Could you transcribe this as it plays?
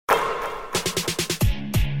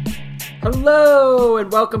Hello,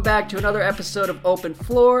 and welcome back to another episode of Open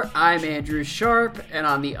Floor. I'm Andrew Sharp, and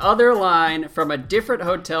on the other line from a different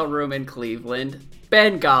hotel room in Cleveland,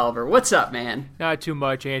 Ben Golliver. What's up, man? Not too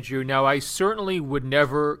much, Andrew. Now, I certainly would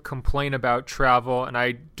never complain about travel, and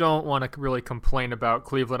I don't want to really complain about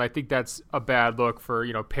Cleveland. I think that's a bad look for,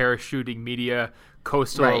 parachuting media,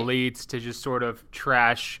 coastal elites to just sort of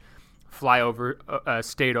trash flyover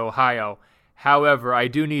state Ohio. However, I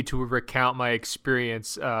do need to recount my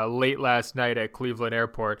experience late last night at Cleveland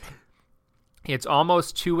Airport. It's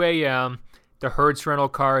almost 2 a.m. The Hertz rental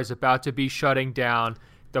car is about to be shutting down.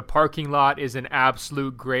 The parking lot is an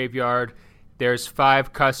absolute graveyard. There's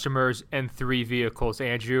 5 customers and 3 vehicles.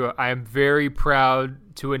 Andrew, I am very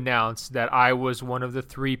proud to announce that I was one of the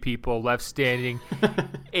 3 people left standing,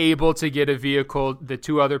 able to get a vehicle. The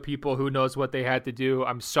 2 other people, who knows what they had to do.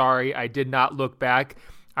 I'm sorry, I did not look back.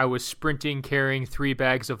 I was sprinting, carrying 3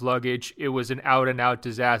 bags of luggage. It was an out-and-out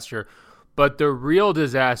disaster. But the real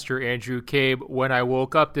disaster, Andrew, came when I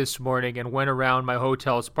woke up this morning and went around my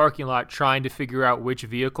hotel's parking lot trying to figure out which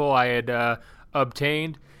vehicle I had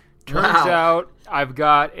obtained. Turns out I've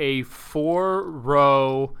got a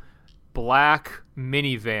 4-row black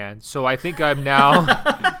minivan. So I think I'm now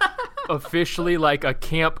officially like a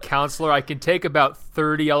camp counselor. I can take about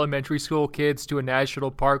 30 elementary school kids to a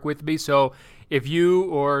national park with me. So if you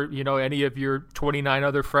or, any of your 29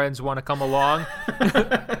 other friends want to come along,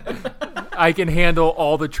 I can handle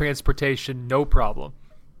all the transportation, no problem.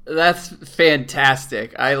 That's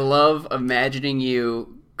fantastic. I love imagining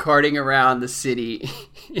you carting around the city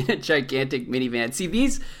in a gigantic minivan. See,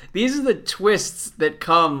 these are the twists that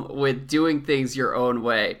come with doing things your own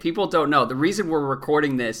way. People don't know. The reason we're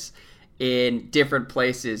recording this in different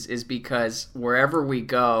places is because wherever we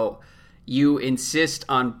go, you insist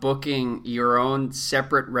on booking your own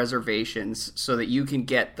separate reservations so that you can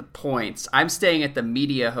get the points. I'm staying at the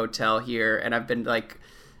media hotel here, and I've been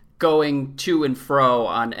going to and fro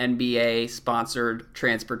on NBA sponsored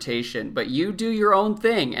transportation, but you do your own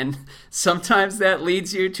thing, and sometimes that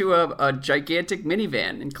leads you to a gigantic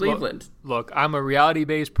minivan in Cleveland. Look, I'm a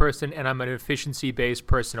reality-based person and I'm an efficiency-based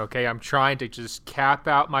person, okay? I'm trying to just cap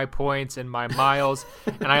out my points and my miles,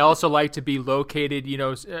 and I also like to be located,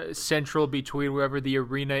 central between wherever the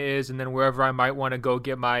arena is and then wherever I might want to go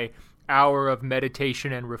get my hour of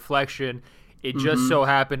meditation and reflection. It just so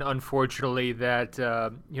happened, unfortunately, that,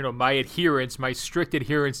 my strict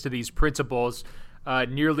adherence to these principles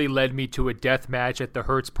nearly led me to a death match at the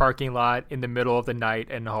Hertz parking lot in the middle of the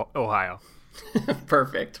night in Ohio.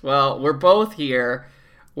 Perfect. Well, we're both here.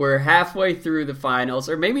 We're halfway through the finals,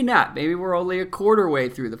 or maybe not. Maybe we're only a quarter way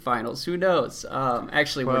through the finals. Who knows? We're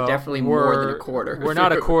definitely more than a quarter. We're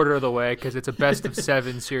not a quarter of the way because it's a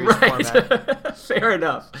best-of-7 series format. Fair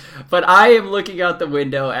enough. But I am looking out the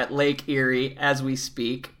window at Lake Erie as we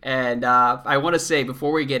speak, and I want to say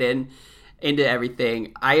before we get into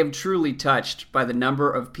everything, I am truly touched by the number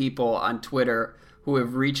of people on Twitter who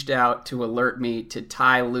have reached out to alert me to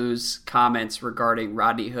Ty Lue's comments regarding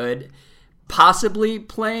Rodney Hood possibly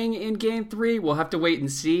playing in Game 3. We'll have to wait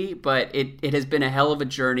and see, but it has been a hell of a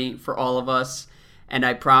journey for all of us, and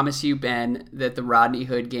I promise you, Ben, that the Rodney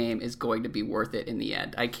Hood game is going to be worth it in the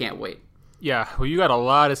end. I can't wait. Yeah, well, you got a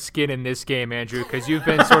lot of skin in this game, Andrew, because you've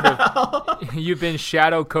been you've been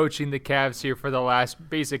shadow coaching the Cavs here for the last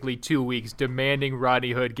basically 2 weeks, demanding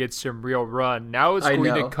Rodney Hood get some real run. Now it's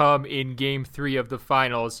going to come in Game 3 of the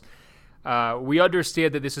finals. We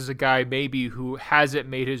understand that this is a guy maybe who hasn't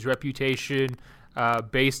made his reputation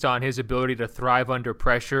based on his ability to thrive under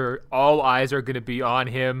pressure. All eyes are going to be on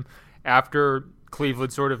him after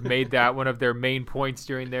Cleveland sort of made that one of their main points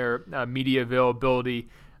during their media availability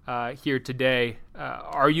here today.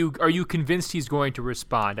 Are you convinced he's going to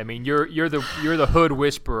respond? I mean, you're the Hood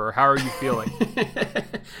whisperer. How are you feeling?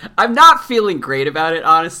 I'm not feeling great about it,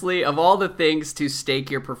 honestly. Of all the things to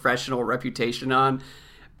stake your professional reputation on,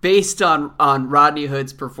 based on Rodney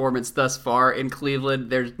Hood's performance thus far in Cleveland,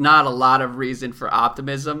 there's not a lot of reason for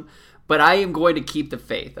optimism. But I am going to keep the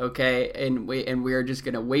faith, okay? And we are just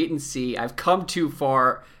going to wait and see. I've come too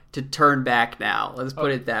far to turn back now. Let's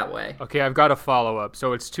put it that way. Okay, I've got a follow-up.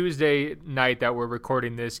 So it's Tuesday night that we're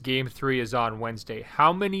recording this. Game 3 is on Wednesday.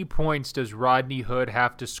 How many points does Rodney Hood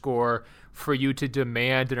have to score for you to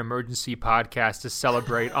demand an emergency podcast to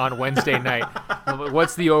celebrate on Wednesday night?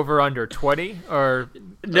 What's the over/under? 20 or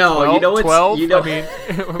no? 12? You know what's 12? You know, I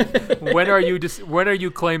mean, when are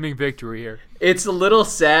you claiming victory here? It's a little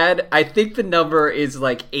sad. I think the number is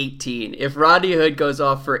like 18. If Rodney Hood goes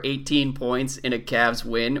off for 18 points in a Cavs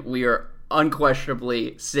win, we are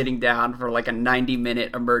unquestionably sitting down for like a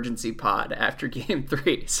 90-minute emergency pod after Game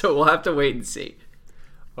 3. So we'll have to wait and see.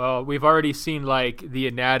 Well, we've already seen like the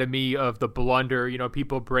anatomy of the blunder,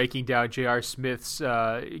 people breaking down J.R. Smith's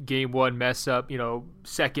game one mess up,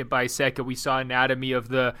 second by second. We saw anatomy of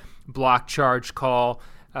the block charge call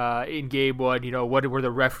in game one. What were the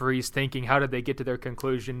referees thinking? How did they get to their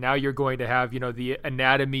conclusion? Now you're going to have, the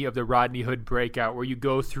anatomy of the Rodney Hood breakout, where you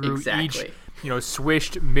go through each,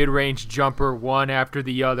 swished mid-range jumper one after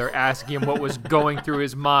the other, asking him what was going through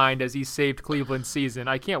his mind as he saved Cleveland's season.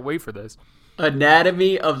 I can't wait for this.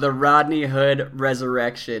 Anatomy of the Rodney Hood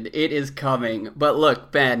resurrection. It is coming. But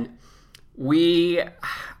look, Ben, I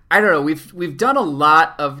don't know, we've done a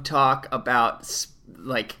lot of talk about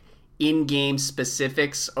like in-game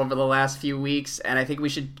specifics over the last few weeks, and I think we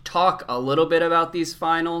should talk a little bit about these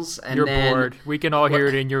finals. And you're bored. We can all hear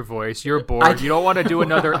it in your voice. You're bored. You don't want to do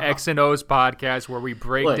another X and O's podcast where we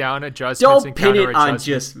break down adjustments and counter adjustments. Don't pin it on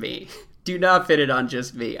just me. Do not pin it on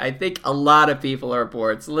just me. I think a lot of people are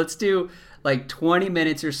bored. So let's do like 20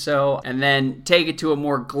 minutes or so, and then take it to a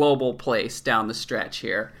more global place down the stretch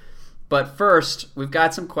here. But first, we've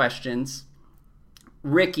got some questions.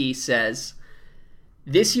 Ricky says,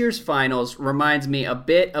 this year's finals reminds me a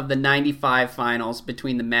bit of the 95 finals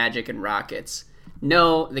between the Magic and Rockets.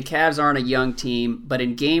 No, the Cavs aren't a young team, but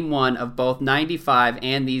in game one of both 95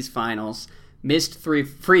 and these finals, missed free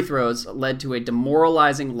throws led to a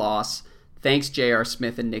demoralizing loss, thanks J.R.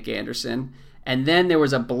 Smith and Nick Anderson. And then there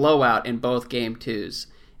was a blowout in both game twos.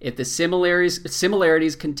 If the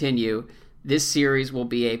similarities continue, this series will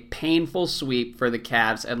be a painful sweep for the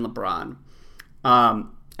Cavs and LeBron.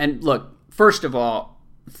 And look, first of all,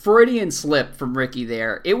 Freudian slip from Ricky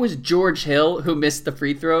there. It was George Hill who missed the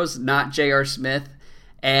free throws, not J.R. Smith.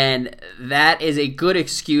 And that is a good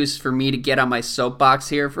excuse for me to get on my soapbox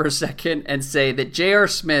here for a second and say that J.R.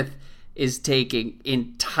 Smith is taking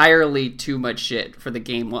entirely too much shit for the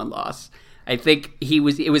game one loss. I think it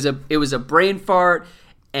was a brain fart,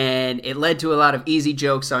 and it led to a lot of easy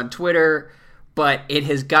jokes on Twitter, but it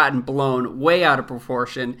has gotten blown way out of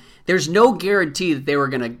proportion. There's no guarantee that they were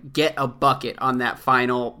going to get a bucket on that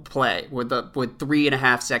final play with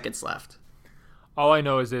 3.5 seconds left. All I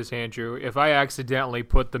know is this, Andrew. If I accidentally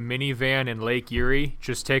put the minivan in Lake Erie,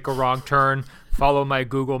 just take a wrong turn, follow my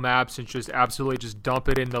Google Maps, and just absolutely just dump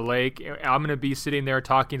it in the lake, I'm going to be sitting there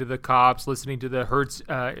talking to the cops, listening to the Hertz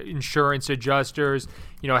insurance adjusters,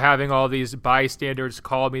 having all these bystanders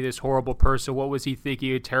call me this horrible person. What was he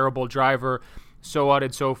thinking? A terrible driver, so on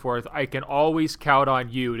and so forth. I can always count on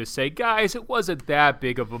you to say, guys, it wasn't that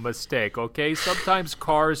big of a mistake, okay? Sometimes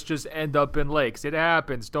cars just end up in lakes. It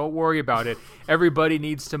happens. Don't worry about it. Everybody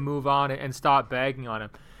needs to move on and stop bagging on him.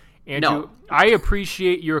 Andrew, I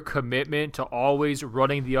appreciate your commitment to always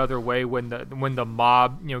running the other way when the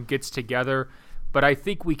mob gets together, but I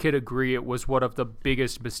think we could agree it was one of the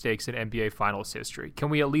biggest mistakes in NBA Finals history. Can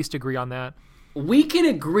we at least agree on that? We can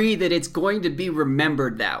agree that it's going to be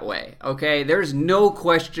remembered that way, okay? There's no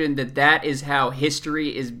question that is how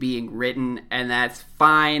history is being written, and that's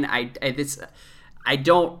fine. I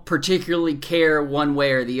don't particularly care one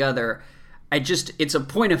way or the other. It's a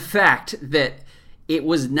point of fact that it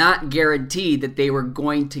was not guaranteed that they were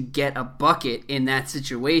going to get a bucket in that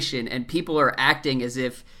situation, and people are acting as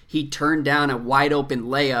if he turned down a wide open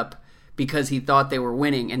layup because he thought they were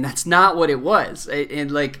winning, and that's not what it was.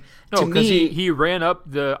 And no, because he ran up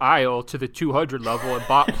the aisle to the 200 level and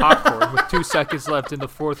bought popcorn with 2 seconds left in the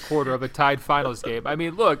fourth quarter of a tied finals game. I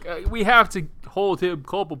mean, look, we have to hold him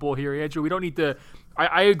culpable here, Andrew. We don't need to –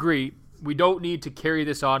 I agree. We don't need to carry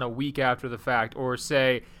this on a week after the fact or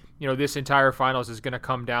say, this entire finals is going to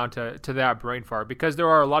come down to that brain fart, because there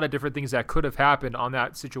are a lot of different things that could have happened on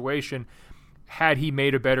that situation had he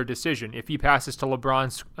made a better decision. If he passes to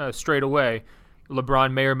LeBron straight away,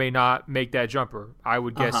 LeBron may or may not make that jumper. I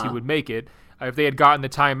would guess he would make it. If they had gotten the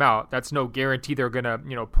timeout, that's no guarantee they're going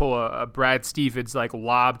to, pull a Brad Stevens like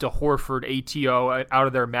lob to Horford ATO out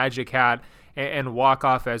of their magic hat and walk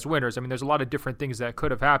off as winners. I mean, there's a lot of different things that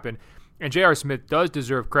could have happened. And J.R. Smith does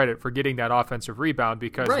deserve credit for getting that offensive rebound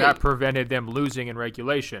because that prevented them losing in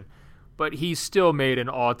regulation. But he still made an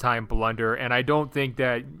all-time blunder, and I don't think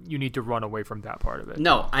that you need to run away from that part of it.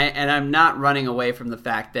 No, I'm not running away from the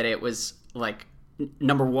fact that it was,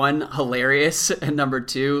 number one, hilarious, and number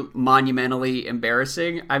two, monumentally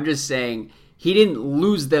embarrassing. I'm just saying he didn't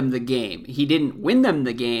lose them the game. He didn't win them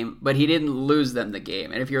the game, but he didn't lose them the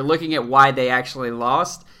game. And if you're looking at why they actually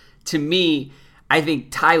lost, to me, I think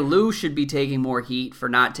Ty Lue should be taking more heat for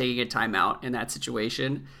not taking a timeout in that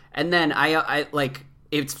situation. And then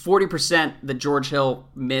it's 40% the George Hill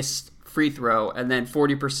missed free throw, and then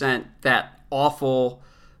 40% that awful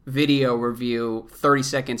video review 30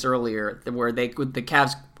 seconds earlier where the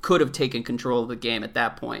Cavs could have taken control of the game at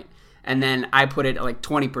that point. and then I put it at like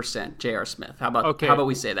 20% J.R. Smith. How about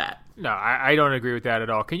we say that? No, I don't agree with that at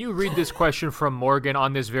all. Can you read this question from Morgan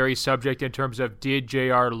on this very subject in terms of did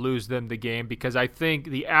JR lose them the game? Because I think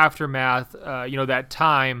the aftermath, that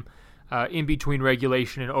time in between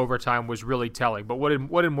regulation and overtime was really telling. But what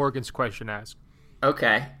did Morgan's question ask?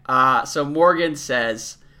 Okay. So Morgan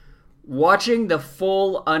says, watching the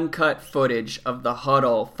full uncut footage of the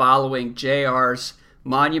huddle following JR's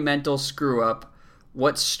monumental screw-up,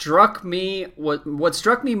 what struck me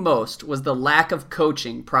most was the lack of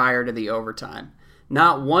coaching prior to the overtime.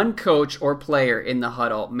 Not one coach or player in the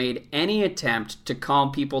huddle made any attempt to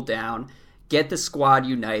calm people down, get the squad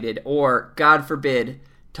united, or, God forbid,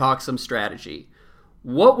 talk some strategy.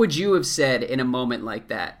 What would you have said in a moment like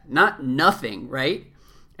that? Nothing, right?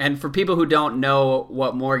 And for people who don't know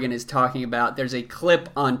what Morgan is talking about, there's a clip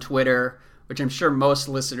on Twitter, which I'm sure most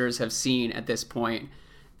listeners have seen at this point,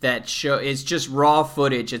 that is just raw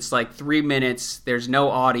footage. It's like 3 minutes. There's no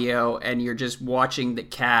audio, and you're just watching the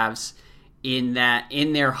Cavs in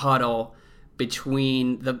their huddle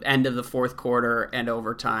between the end of the fourth quarter and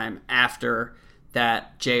overtime after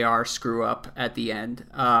that JR screw up at the end.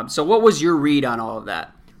 So what was your read on all of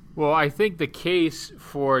that? Well, I think the case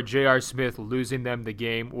for J.R. Smith losing them the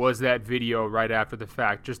game was that video right after the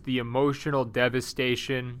fact. Just the emotional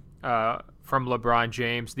devastation from LeBron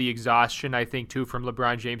James, the exhaustion, I think, too, from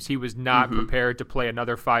LeBron James. He was not prepared to play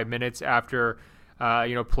another 5 minutes after,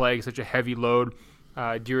 playing such a heavy load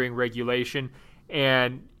during regulation.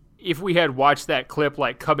 And if we had watched that clip,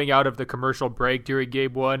 like, coming out of the commercial break during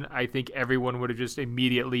Game 1, I think everyone would have just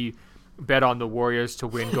immediately bet on the Warriors to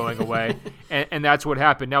win going away. and that's what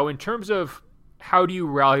happened. Now, in terms of how do you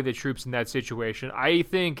rally the troops in that situation, I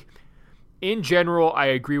think in general, I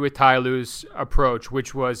agree with Ty Lue's approach,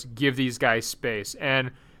 which was give these guys space.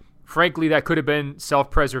 And frankly, that could have been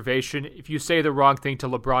self-preservation. If you say the wrong thing to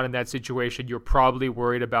LeBron in that situation, you're probably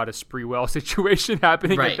worried about a Sprewell situation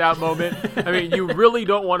happening at that moment. I mean, you really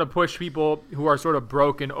don't want to push people who are sort of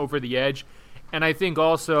broken over the edge. And I think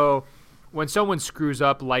also when someone screws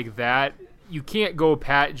up like that, you can't go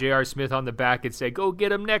pat J.R. Smith on the back and say, go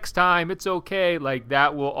get him next time, it's okay. Like,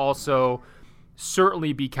 that will also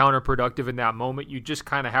certainly be counterproductive in that moment. You just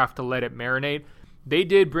kind of have to let it marinate. They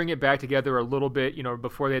did bring it back together a little bit,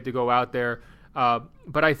 before they had to go out there.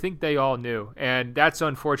 But I think they all knew. And that's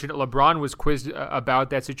unfortunate. LeBron was quizzed about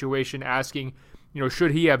that situation, asking,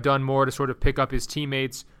 should he have done more to sort of pick up his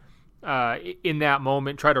teammates in that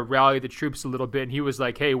moment, try to rally the troops a little bit. And he was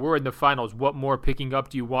like, hey, we're in the finals. What more picking up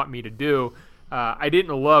do you want me to do? I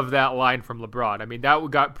didn't love that line from LeBron. I mean, that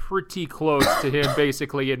got pretty close to him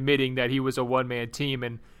basically admitting that he was a one-man team,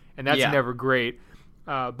 and that's never great.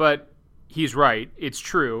 But he's right. It's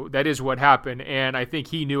true. That is what happened. And I think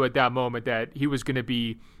he knew at that moment that he was going to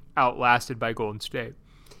be outlasted by Golden State.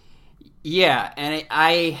 Yeah, and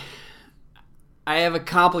I have a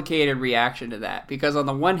complicated reaction to that, because on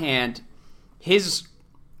the one hand, his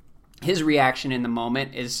reaction in the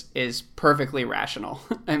moment is perfectly rational.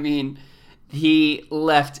 I mean, he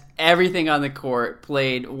left everything on the court,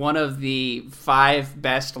 played one of the 5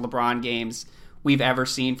 best LeBron games we've ever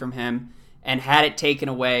seen from him, and had it taken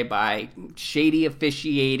away by shady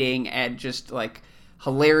officiating and just like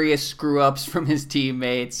hilarious screw-ups from his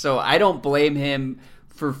teammates. So I don't blame him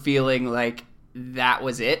for feeling like that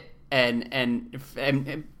was it. And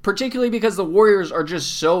particularly because the Warriors are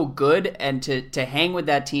just so good, and to hang with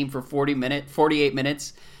that team for 48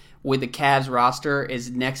 minutes with the Cavs roster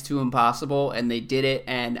is next to impossible, and they did it.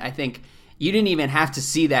 And I think you didn't even have to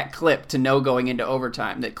see that clip to know going into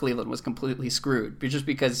overtime that Cleveland was completely screwed, just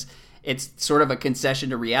because it's sort of a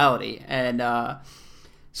concession to reality. And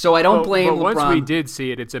so I don't blame LeBron. But once we did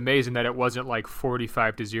see it, it's amazing that it wasn't like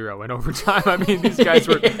 45-0 in overtime. I mean, these guys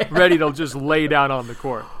were ready to just lay down on the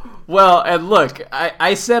court. Well, and look,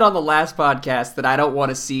 I said on the last podcast that I don't want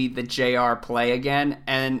to see the JR play again.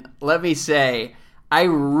 And let me say, I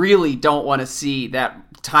really don't want to see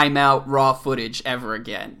that timeout raw footage ever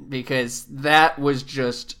again, because that was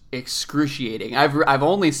just excruciating. I've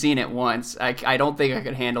only seen it once. I don't think I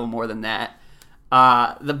could handle more than that.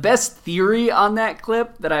 The best theory on that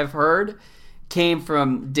clip that I've heard came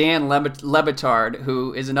from Dan Lebitard,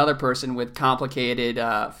 who is another person with complicated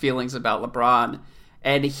feelings about LeBron.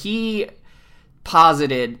 And he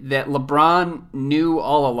posited that LeBron knew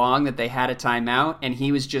all along that they had a timeout, and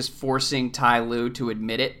he was just forcing Ty Lue to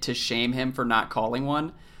admit it to shame him for not calling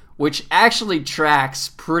one, which actually tracks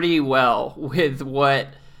pretty well with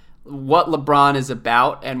what LeBron is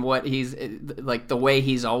about and what he's like, the way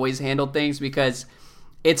he's always handled things. Because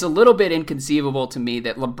it's a little bit inconceivable to me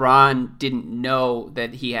that LeBron didn't know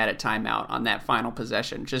that he had a timeout on that final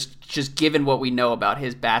possession, just given what we know about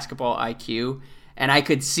his basketball IQ. And I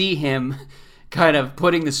could see him kind of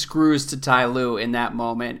putting the screws to Ty Lue in that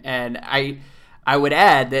moment. And I would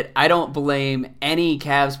add that I don't blame any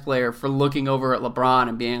Cavs player for looking over at LeBron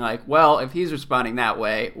and being like, well, if he's responding that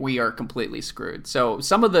way, we are completely screwed. So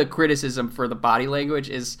some of the criticism for the body language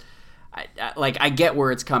is, I get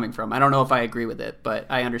where it's coming from. I don't know if I agree with it, but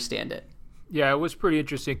I understand it. Yeah, it was pretty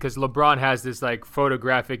interesting because LeBron has this like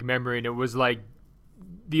photographic memory, and it was like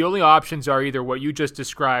the only options are either what you just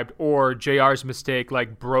described or JR's mistake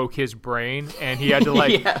like broke his brain, and he had to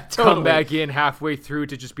like come back in halfway through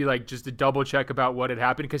to just be like just to double check about what had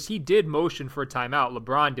happened, because he did motion for a timeout.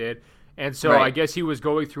 LeBron did. And so I guess he was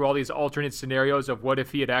going through all these alternate scenarios of what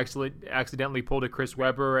if he had accidentally pulled a Chris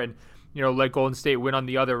Webber and let Golden State win on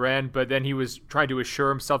the other end, but then he was trying to assure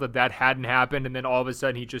himself that hadn't happened, and then all of a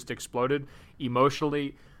sudden he just exploded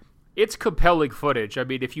emotionally. It's compelling footage. I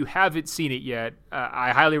mean, if you haven't seen it yet,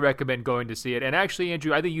 I highly recommend going to see it. And actually,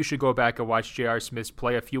 Andrew, I think you should go back and watch J.R. Smith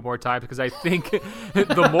play a few more times, because I think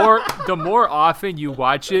the more often you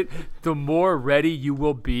watch it, the more ready you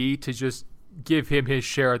will be to just give him his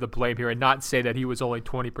share of the blame here and not say that he was only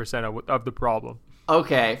 20% of the problem.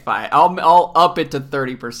 Okay, fine. I'll up it to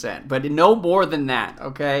 30%, but no more than that.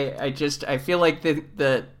 Okay, I feel like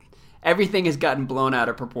the everything has gotten blown out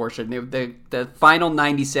of proportion. The final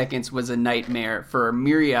 90 seconds was a nightmare for a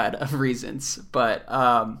myriad of reasons. But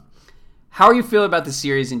how are you feeling about the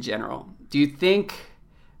series in general? Do you think?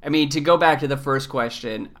 I mean, to go back to the first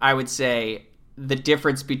question, I would say the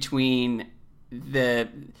difference between the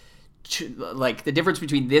difference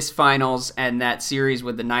between this finals and that series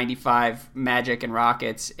with the 95 Magic and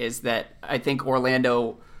Rockets is that I think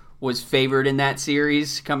Orlando was favored in that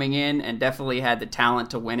series coming in and definitely had the talent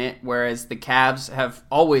to win it, whereas the Cavs have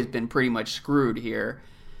always been pretty much screwed here.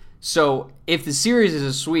 So if the series is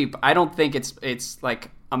a sweep, I don't think it's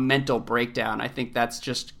like a mental breakdown. I think that's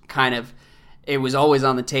just kind of, it was always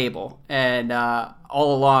on the table. And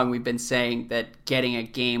all along we've been saying that getting a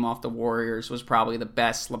game off the Warriors was probably the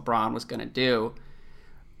best LeBron was going to do.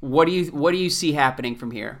 What do you see happening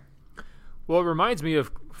from here? Well, it reminds me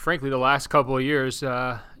of, frankly, the last couple of years,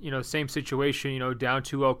 same situation, down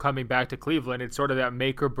 2-0 coming back to Cleveland. It's sort of that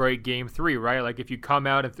make or break game 3, right? Like if you come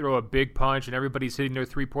out and throw a big punch and everybody's hitting their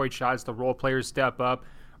 3-point shots, the role players step up.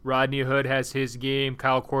 Rodney Hood has his game.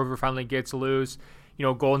 Kyle Korver finally gets loose.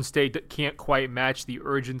 Golden State can't quite match the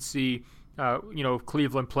urgency, of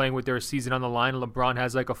Cleveland playing with their season on the line. LeBron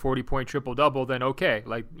has like a 40-point triple-double, then okay.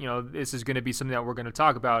 Like, this is going to be something that we're going to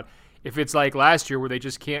talk about. If it's like last year where they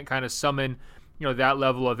just can't kind of summon, that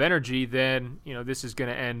level of energy, then, this is going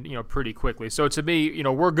to end, pretty quickly. So to me,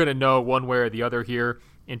 we're going to know one way or the other here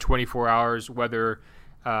in 24 hours whether,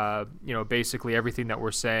 basically everything that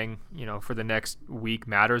we're saying, for the next week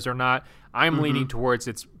matters or not. I'm leaning towards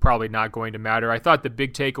it's probably not going to matter. I thought the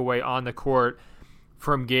big takeaway on the court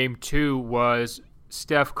from game 2 was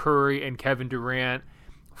Steph Curry and Kevin Durant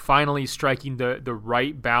finally striking the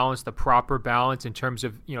right balance, the proper balance in terms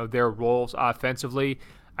of, their roles offensively.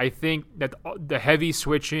 I think that the heavy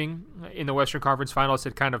switching in the Western Conference Finals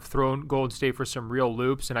had kind of thrown Golden State for some real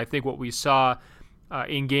loops, and I think what we saw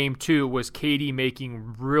in game 2 was KD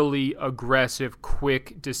making really aggressive,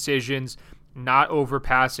 quick decisions, not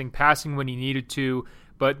overpassing, passing when he needed to,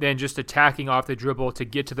 but then just attacking off the dribble to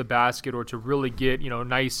get to the basket or to really get,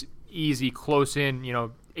 nice, easy, close in,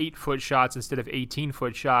 8-foot shots instead of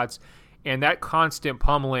 18-foot shots. And that constant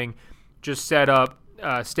pummeling just set up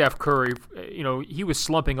Steph Curry. He was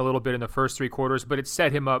slumping a little bit in the first 3 quarters, but it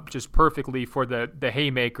set him up just perfectly for the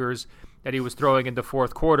haymakers that he was throwing in the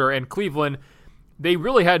fourth quarter. And Cleveland, they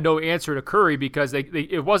really had no answer to Curry because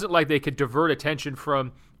it wasn't like they could divert attention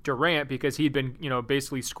from Durant because he'd been,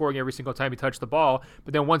 basically scoring every single time he touched the ball.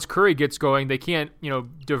 But then once Curry gets going, they can't,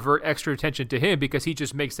 divert extra attention to him because he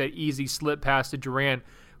just makes that easy slip pass to Durant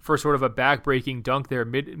for sort of a back-breaking dunk there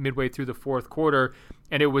midway through the fourth quarter.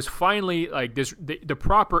 And it was finally like the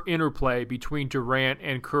proper interplay between Durant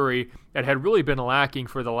and Curry that had really been lacking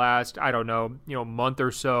for the last, month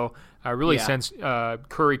or so, since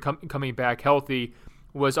Curry coming back healthy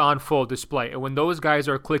was on full display. And when those guys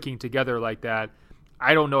are clicking together like that,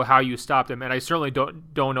 I don't know how you stop them, and I certainly don't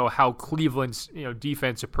know how Cleveland's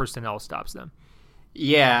defensive personnel stops them.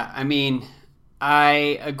 Yeah, I mean,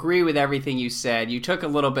 I agree with everything you said. You took a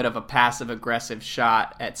little bit of a passive-aggressive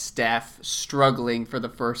shot at Steph struggling for the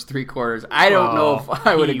first 3 quarters. I don't know if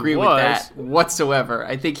I would agree with that whatsoever.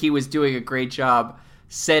 I think he was doing a great job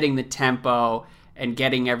setting the tempo and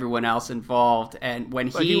getting everyone else involved. And when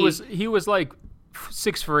he was like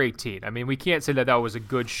 6 for 18. I mean, we can't say that was a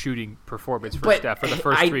good shooting performance for But Steph for the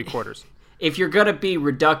first 3 quarters. If you're gonna be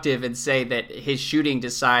reductive and say that his shooting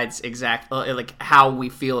decides exactly like how we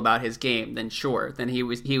feel about his game, then sure, then he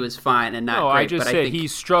was fine and not great. I just said he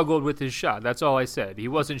struggled with his shot. That's all I said. He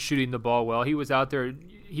wasn't shooting the ball well. He was out there.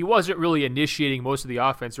 He wasn't really initiating most of the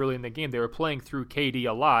offense early in the game. They were playing through KD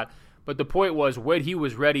a lot. But the point was, when he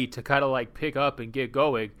was ready to kind of like pick up and get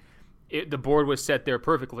going, the board was set there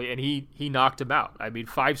perfectly, and he knocked him out. I mean,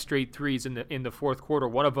 5 straight threes in the fourth quarter,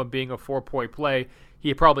 one of them being a 4-point play.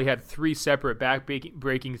 He probably had 3 separate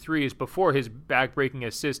back-breaking threes before his back-breaking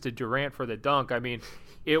assist to Durant for the dunk. I mean,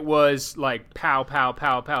 it was like pow, pow,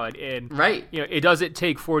 pow, pow. And right. It doesn't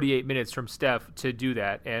take 48 minutes from Steph to do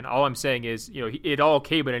that. And all I'm saying is, it all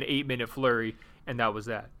came in an 8-minute flurry, and that was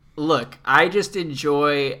that. Look, I just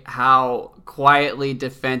enjoy how quietly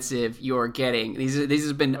defensive you're getting. These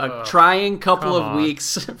have been a trying couple of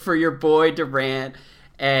weeks for your boy Durant,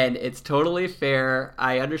 and it's totally fair.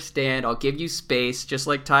 I understand. I'll give you space, just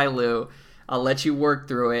like Ty Lue. I'll let you work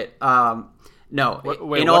through it. No. Wait,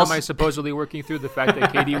 what am I supposedly working through? The fact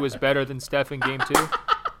that KD was better than Steph in Game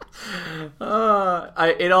 2?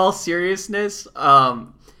 In all seriousness,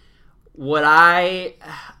 what I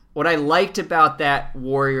liked about that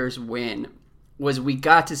Warriors win was we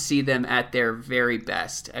got to see them at their very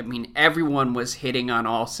best. I mean, everyone was hitting on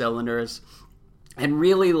all cylinders, and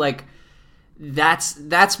really, like,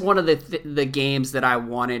 that's one of the games that I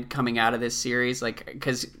wanted coming out of this series, like,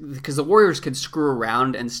 because the Warriors could screw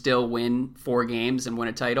around and still win 4 games and win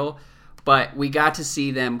a title, but we got to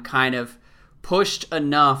see them kind of pushed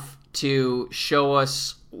enough to show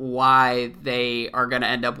us why they are going to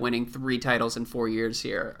end up winning 3 titles in 4 years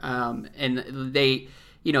here. And they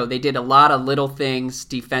did a lot of little things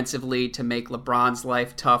defensively to make LeBron's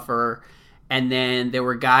life tougher. And then there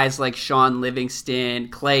were guys like Sean Livingston.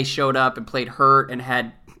 Clay showed up and played hurt and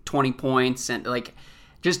had 20 points. And like,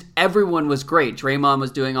 just everyone was great. Draymond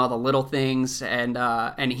was doing all the little things.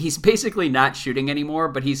 And he's basically not shooting anymore,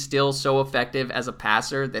 but he's still so effective as a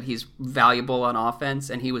passer that he's valuable on offense.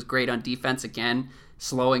 And he was great on defense again,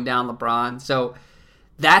 slowing down LeBron. So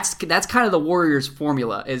that's kind of the Warriors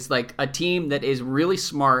formula, is like a team that is really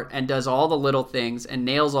smart and does all the little things and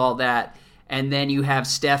nails all that. And then you have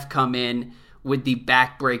Steph come in with the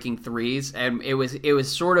back-breaking threes, and it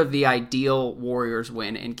was sort of the ideal Warriors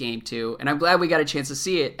win in Game 2. And I'm glad we got a chance to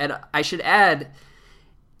see it. And I should add,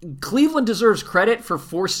 Cleveland deserves credit for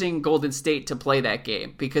forcing Golden State to play that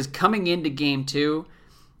game, because coming into Game 2,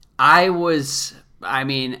 I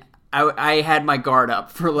had my guard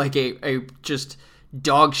up for like a just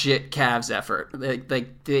dog shit Cavs effort.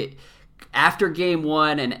 After Game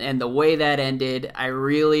 1 and the way that ended, I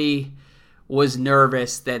really was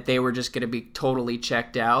nervous that they were just going to be totally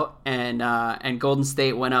checked out, and Golden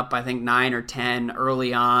State went up, I think 9 or 10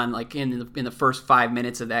 early on, like in the first 5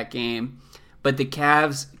 minutes of that game. But the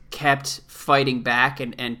Cavs kept fighting back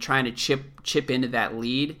and trying to chip into that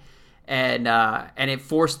lead, and it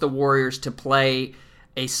forced the Warriors to play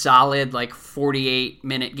a solid like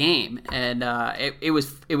 48-minute game, and it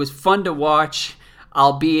was fun to watch.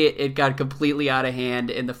 Albeit it got completely out of hand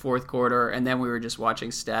in the fourth quarter, and then we were just watching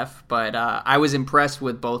Steph. But I was impressed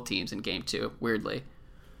with both teams in Game 2, weirdly.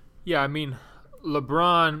 Yeah, I mean,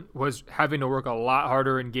 LeBron was having to work a lot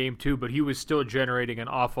harder in Game 2, but he was still generating an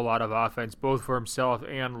awful lot of offense, both for himself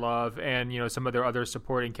and Love and, some of their other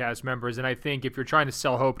supporting cast members. And I think if you're trying to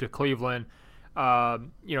sell hope to Cleveland,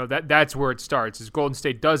 that's where it starts, is Golden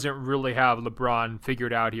State doesn't really have LeBron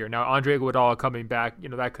figured out here. Now, Andre Iguodala coming back,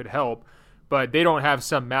 that could help. But they don't have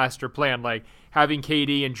some master plan, like having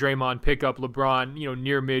KD and Draymond pick up LeBron,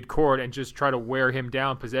 near midcourt and just try to wear him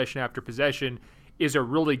down possession after possession is a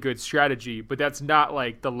really good strategy. But that's not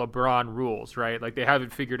like the LeBron rules, right? Like they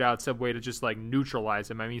haven't figured out some way to just like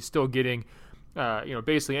neutralize him. I mean, he's still getting,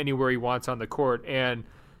 basically anywhere he wants on the court, and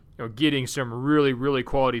getting some really, really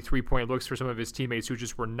quality 3-point looks for some of his teammates who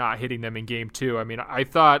just were not hitting them in Game 2. I mean, I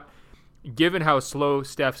thought, given how slow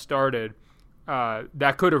Steph started,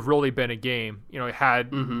 that could have really been a game, had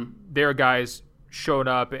their guys shown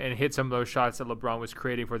up and hit some of those shots that LeBron was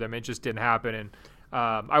creating for them. It just didn't happen. And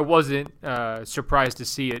I wasn't surprised to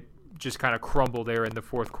see it just kind of crumble there in the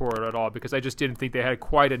fourth quarter at all, because I just didn't think they had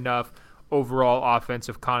quite enough overall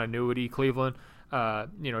offensive continuity, Cleveland,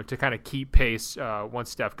 to kind of keep pace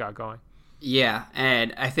once Steph got going. Yeah,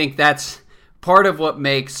 and I think that's part of what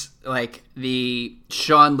makes like the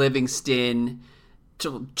Sean Livingston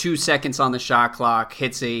 2 seconds on the shot clock,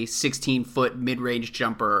 hits a 16-foot mid-range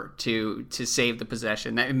jumper to save the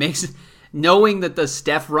possession. That it makes, knowing that the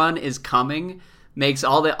Steph run is coming, makes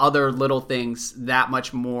all the other little things that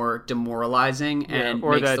much more demoralizing. And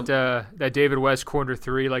or that David West corner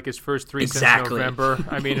three, like his first three since November.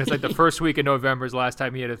 I mean, it's like the first week of November is the last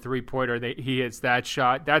time he had a 3-pointer. He hits that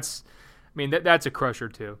shot. That's a crusher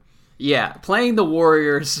too. Yeah, playing the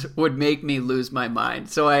Warriors would make me lose my mind.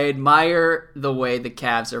 So I admire the way the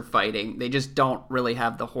Cavs are fighting. They just don't really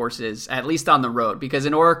have the horses, at least on the road. Because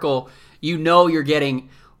in Oracle, you're getting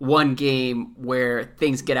one game where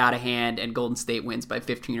things get out of hand and Golden State wins by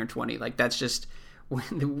 15 or 20. Like, that's just,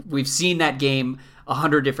 we've seen that game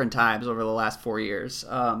 100 different times over the last 4 years.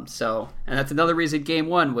 And that's another reason game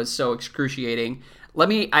one was so excruciating.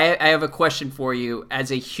 I have a question for you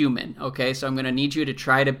as a human, okay? So I'm going to need you to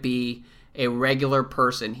try to be a regular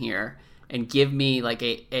person here and give me like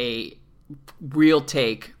a real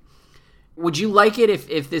take. Would you like it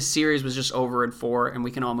if this series was just over in 4 and we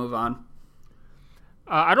can all move on?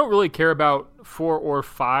 I don't really care about 4 or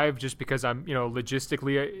 5 just because I'm,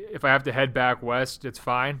 logistically, if I have to head back west, it's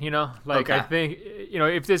fine, Okay. I think,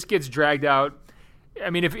 if this gets dragged out, I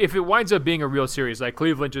mean, if it winds up being a real series, like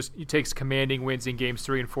Cleveland just takes commanding wins in games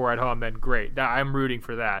 3 and 4 at home, then great. I'm rooting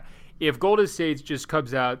for that. If Golden State just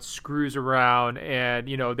comes out, screws around, and,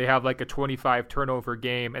 they have like a 25 turnover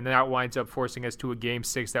game, and then that winds up forcing us to a game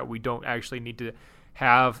 6 that we don't actually need to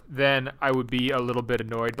have, then I would be a little bit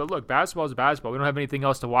annoyed. But look, basketball is basketball. We don't have anything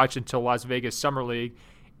else to watch until Las Vegas Summer League,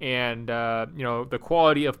 and, the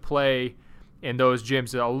quality of play in those gyms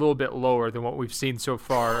is a little bit lower than what we've seen so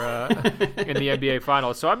far in the NBA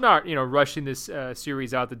Finals. So I'm not, rushing this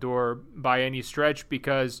series out the door by any stretch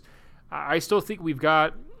because I still think we've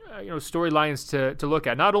got, storylines to look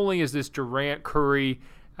at. Not only is this Durant-Curry,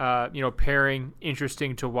 pairing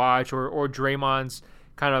interesting to watch, or Draymond's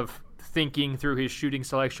kind of thinking through his shooting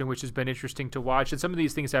selection, which has been interesting to watch. And some of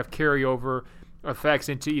these things have carryover effects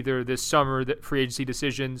into either this summer, the free agency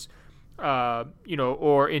decisions,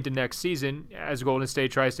 or into next season as Golden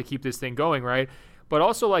State tries to keep this thing going, right? But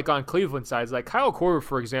also, like, on Cleveland sides, like Kyle Korver,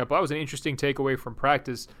 for example, that was an interesting takeaway from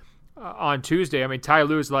practice on Tuesday. I mean, Ty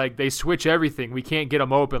Lue's like, they switch everything. We can't get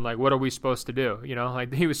them open. Like, what are we supposed to do?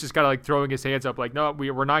 Like, he was just kind of like throwing his hands up like, no,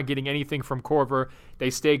 we're not getting anything from Korver. They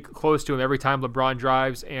stay close to him every time LeBron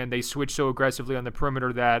drives, and they switch so aggressively on the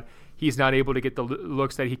perimeter that he's not able to get the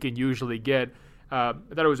looks that he can usually get. I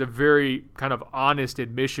thought it was a very kind of honest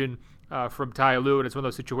admission from Ty Lue, and it's one of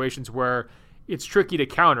those situations where it's tricky to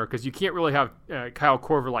counter because you can't really have Kyle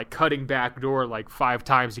Korver like cutting back door like 5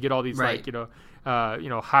 times to get all these right.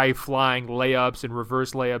 High flying layups and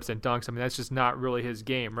reverse layups and dunks. I mean, that's just not really his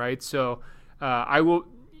game, right? So I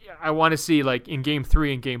want to see, like, in game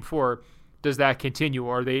 3 and game 4, does that continue?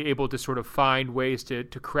 Or are they able to sort of find ways to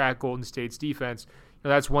crack Golden State's defense?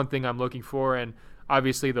 That's one thing I'm looking for, and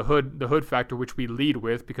obviously the hood factor, which we lead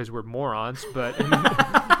with because we're morons, but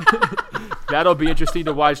that'll be interesting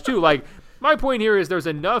to watch too. Like, my point here is there's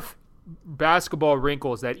enough basketball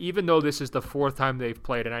wrinkles that even though this is the 4th time they've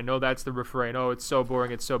played, and I know that's the refrain, it's so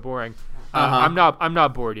boring, I'm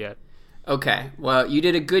not bored yet. Okay, well, you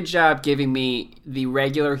did a good job giving me the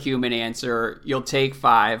regular human answer. You'll take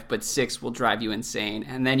 5, but 6 will drive you insane.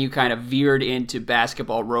 And then you kind of veered into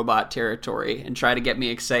basketball robot territory and try to get me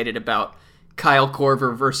excited about Kyle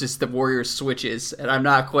Korver versus the Warriors switches. And I'm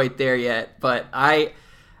not quite there yet, but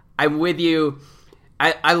I'm with you.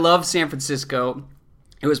 I love San Francisco.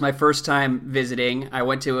 It was my first time visiting. I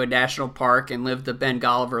went to a national park and lived the Ben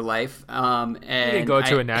Golliver life. And you didn't go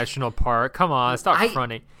to a national park. Come on, stop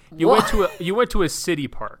fronting. You went to a city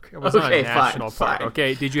park. It was not a national park. Fine.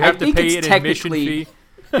 Okay, did you have to pay an admission fee?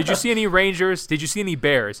 Did you see any Rangers? Did you see any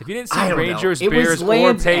Bears? If you didn't see Rangers, Bears,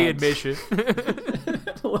 or pay admission.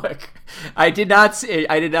 Look, I did not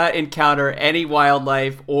encounter any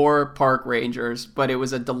wildlife or park rangers, but it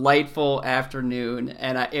was a delightful afternoon,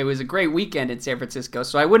 and it was a great weekend in San Francisco,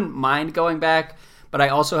 so I wouldn't mind going back, but I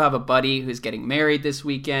also have a buddy who's getting married this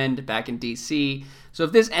weekend back in D.C., so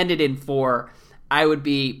if this ended in 4, I would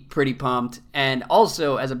be pretty pumped. And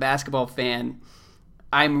also, as a basketball fan,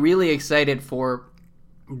 I'm really excited for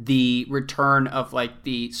the return of, like,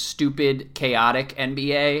 the stupid, chaotic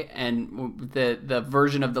NBA and the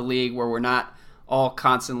version of the league where we're not all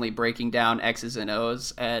constantly breaking down X's and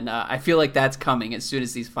O's. And I feel like that's coming as soon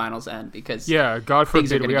as these finals end because God forbid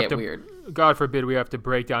things are going to get weird. God forbid we have to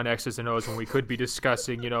break down X's and O's when we could be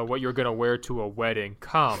discussing, what you're going to wear to a wedding.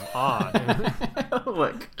 Come on.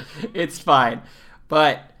 Look, it's fine.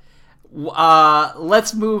 But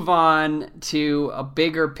let's move on to a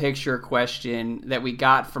bigger picture question that we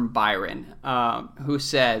got from Byron, who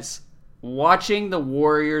says, watching the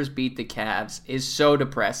Warriors beat the Cavs is so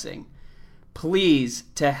depressing. Please,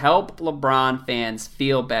 to help LeBron fans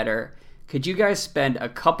feel better, could you guys spend a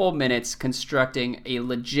couple minutes constructing a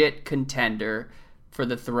legit contender for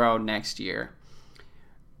the throne next year?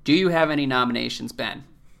 Do you have any nominations, Ben?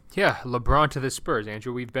 Yeah, LeBron to the Spurs,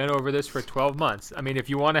 Andrew. We've been over this for 12 months. I mean, if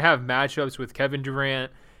you want to have matchups with Kevin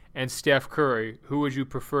Durant and Steph Curry, who would you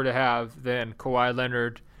prefer to have than Kawhi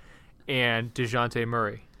Leonard and DeJounte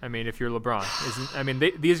Murray? I mean, if you're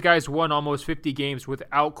LeBron. These guys won almost 50 games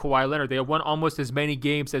without Kawhi Leonard. They won almost as many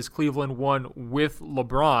games as Cleveland won with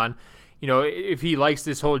LeBron. You know, if he likes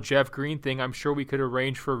this whole Jeff Green thing, I'm sure we could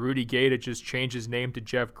arrange for Rudy Gay to just change his name to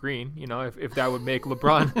Jeff Green, you know, if that would make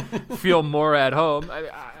LeBron feel more at home.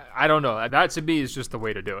 I don't know. That to me is just the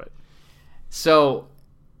way to do it. So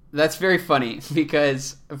that's very funny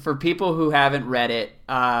because for people who haven't read it,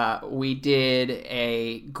 we did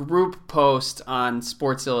a group post on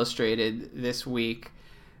Sports Illustrated this week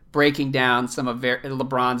breaking down some of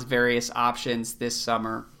LeBron's various options this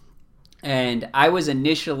summer. And I was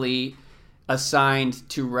initially assigned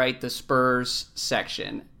to write the Spurs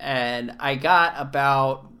section, and I got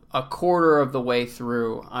about a quarter of the way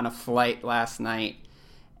through on a flight last night,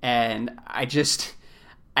 and I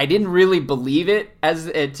didn't really believe it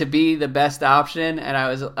as to be the best option, and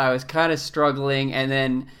I was kind of struggling, and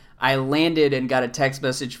then I landed and got a text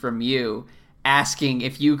message from you asking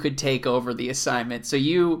if you could take over the assignment. So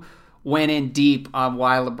you went in deep on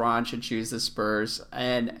why LeBron should choose the Spurs,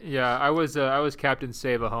 and yeah, I was Captain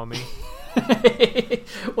Save a homie.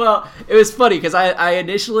 Well, it was funny because I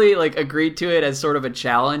initially agreed to it as sort of a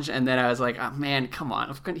challenge, and then I was like, oh man, come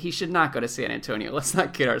on, he should not go to San Antonio. Let's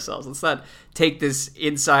not kid ourselves. Let's not take this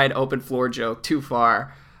inside open floor joke too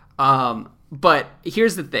far. But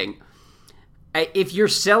here's the thing. If you're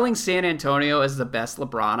selling San Antonio as the best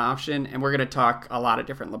LeBron option, and we're going to talk a lot of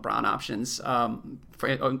different LeBron options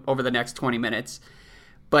over the next 20 minutes,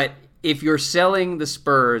 but if you're selling the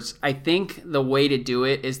Spurs, I think the way to do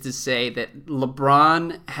it is to say that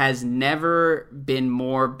LeBron has never been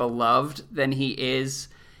more beloved than he is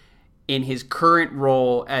in his current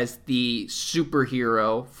role as the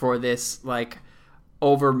superhero for this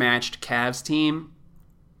overmatched Cavs team.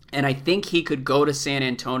 And I think he could go to San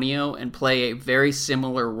Antonio and play a very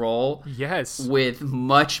similar role. Yes. With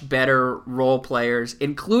much better role players,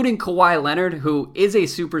 including Kawhi Leonard, who is a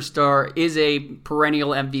superstar, is a perennial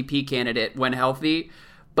MVP candidate when healthy,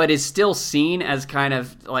 but is still seen as kind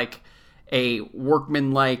of like a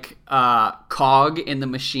workman-like cog in the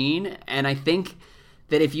machine. And I think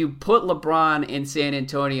that if you put LeBron in San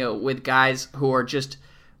Antonio with guys who are just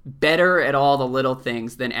better at all the little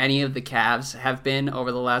things than any of the Cavs have been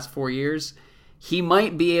over the last 4 years, he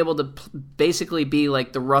might be able to basically be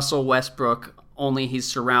like the Russell Westbrook, only he's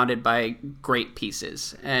surrounded by great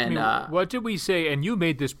pieces. And what did we say? And you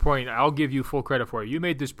made this point. I'll give you full credit for it. You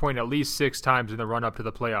made this point at least 6 times in the run-up to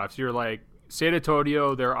the playoffs. You're like, San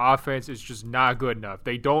Antonio, their offense is just not good enough.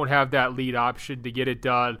 They don't have that lead option to get it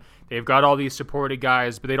done. They've got all these supported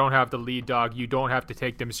guys, but they don't have the lead dog. You don't have to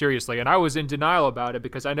take them seriously. And I was in denial about it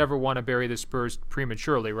because I never want to bury the Spurs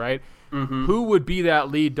prematurely, right? Mm-hmm. Who would be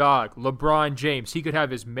that lead dog? LeBron James. He could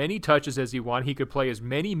have as many touches as he wants. He could play as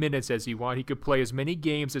many minutes as he wants. He could play as many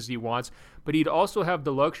games as he wants. But he'd also have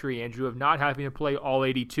the luxury, Andrew, of not having to play all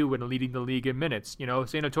 82 and leading the league in minutes. You know,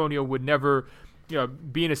 San Antonio would never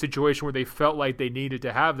be in a situation where they felt like they needed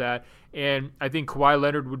to have that. And I think Kawhi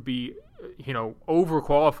Leonard would be,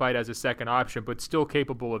 overqualified as a second option, but still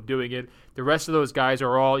capable of doing it. The rest of those guys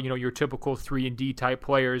are all, your typical 3-and-D type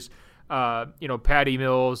players. Patty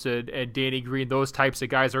Mills and Danny Green, those types of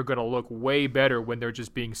guys are going to look way better when they're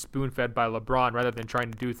just being spoon-fed by LeBron rather than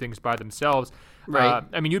trying to do things by themselves. Right.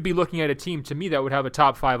 You'd be looking at a team, to me, that would have a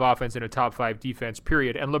top 5 offense and a top 5 defense,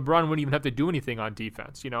 period. And LeBron wouldn't even have to do anything on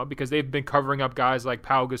defense, because they've been covering up guys like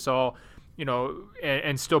Pau Gasol,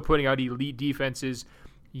 and still putting out elite defenses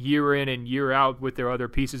year in and year out with their other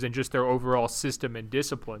pieces and just their overall system and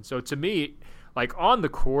discipline. So to me, on the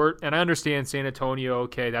court, and I understand San Antonio,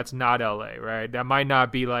 okay, that's not LA, right? That might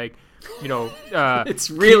not be it's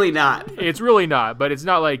really not. It's really not, but it's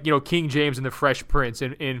not like, King James and the Fresh Prince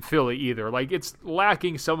in Philly either. It's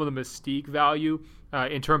lacking some of the mystique value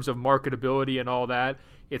in terms of marketability and all that.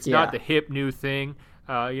 It's not the hip new thing.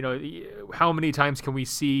 How many times can we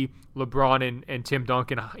see LeBron and Tim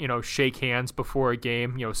Duncan, shake hands before a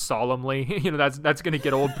game, solemnly? That's going to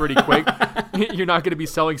get old pretty quick. You're not going to be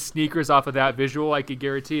selling sneakers off of that visual, I could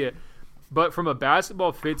guarantee it. But from a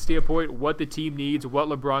basketball fit standpoint, what the team needs, what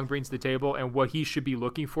LeBron brings to the table, and what he should be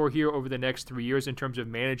looking for here over the next 3 years in terms of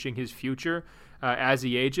managing his future as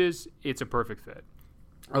he ages, it's a perfect fit.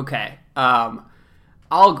 Okay.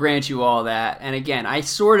 I'll grant you all that. And again, I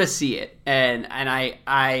sort of see it. And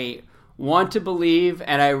I want to believe,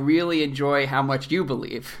 and I really enjoy how much you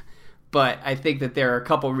believe. but I think that there are a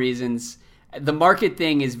couple reasons. The market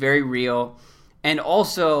thing is very real. And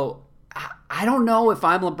also, I don't know if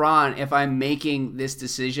I'm LeBron, if I'm making this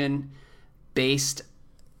decision based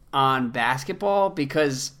on basketball,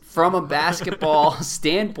 because from a basketball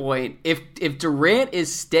standpoint, if Durant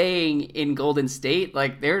is staying in Golden State,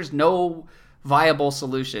 like there's no viable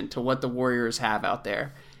solution to what the Warriors have out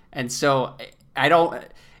there. And so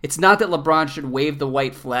it's not that LeBron should wave the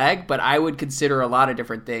white flag, but I would consider a lot of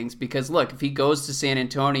different things, because look, if he goes to San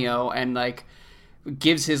Antonio and like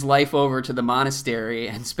gives his life over to the monastery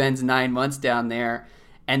and spends 9 months down there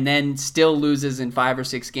and then still loses in 5 or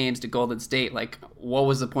 6 games to Golden State, like what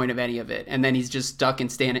was the point of any of it? And then he's just stuck in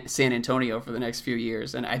San Antonio for the next few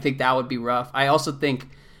years. And I think that would be rough. I also think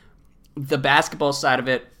the basketball side of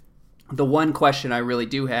it, the one question I really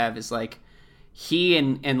do have is like, he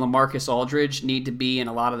and LaMarcus Aldridge need to be in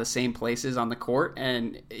a lot of the same places on the court,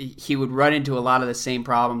 and he would run into a lot of the same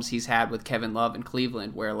problems he's had with Kevin Love in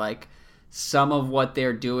Cleveland, where like some of what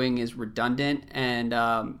they're doing is redundant, and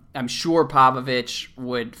I'm sure Popovich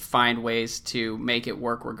would find ways to make it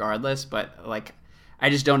work regardless, but like I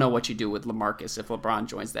just don't know what you do with LaMarcus if LeBron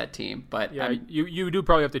joins that team. But yeah, you do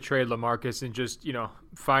probably have to trade LaMarcus and just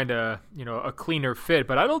find a cleaner fit.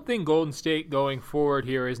 But I don't think Golden State going forward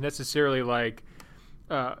here is necessarily like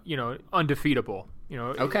undefeatable.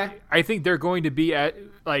 Okay. I think they're going to be at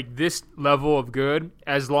like this level of good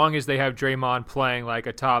as long as they have Draymond playing like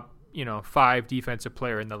a top 5 defensive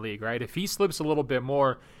player in the league, right? If he slips a little bit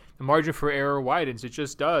more, the margin for error widens. It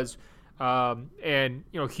just does. And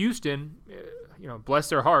Houston, bless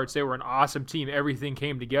their hearts, they were an awesome team. Everything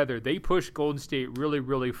came together. They pushed Golden State really,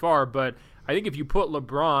 really far. But I think if you put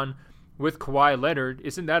LeBron with Kawhi Leonard,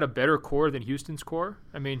 isn't that a better core than Houston's core?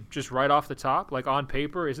 I mean, just right off the top, like on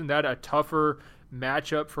paper, isn't that a tougher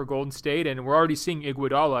matchup for Golden State? And we're already seeing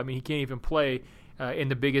Iguodala. I mean, he can't even play in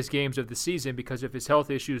the biggest games of the season because of his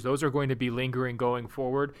health issues. Those are going to be lingering going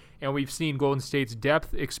forward. And we've seen Golden State's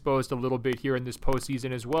depth exposed a little bit here in this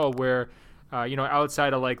postseason as well, where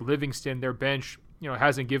outside of like Livingston, their bench,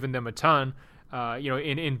 hasn't given them a ton,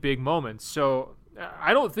 in big moments. So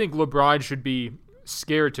I don't think LeBron should be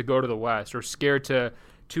scared to go to the West or scared to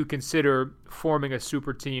consider forming a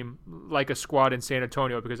super team like a squad in San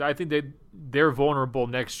Antonio, because I think that they're vulnerable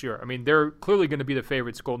next year. I mean, they're clearly going to be the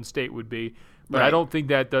favorites, Golden State would be, but right. I don't think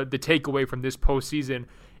that the takeaway from this postseason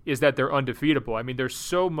is that they're undefeatable. I mean, they're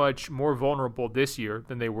so much more vulnerable this year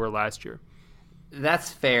than they were last year.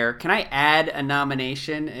 That's fair. Can I add a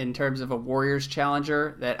nomination in terms of a Warriors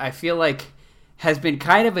challenger that I feel like has been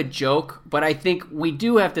kind of a joke, but I think we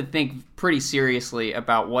do have to think pretty seriously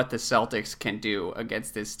about what the Celtics can do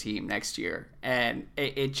against this team next year. And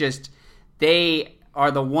they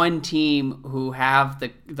are the one team who have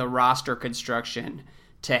the roster construction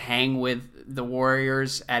to hang with the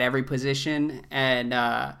Warriors at every position. And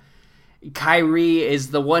Kyrie is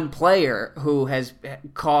the one player who has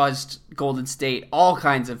caused Golden State all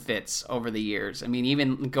kinds of fits over the years. I mean,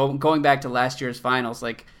 even going back to last year's finals,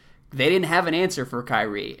 like they didn't have an answer for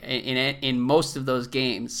Kyrie in most of those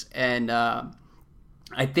games. And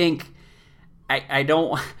I think I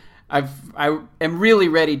am really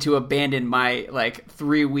ready to abandon my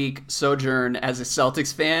 3-week sojourn as a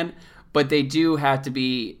Celtics fan, but they do have to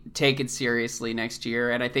be taken seriously next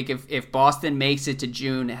year. And I think if Boston makes it to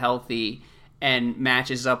June healthy and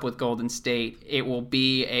matches up with Golden State, it will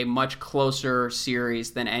be a much closer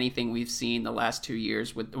series than anything we've seen the last 2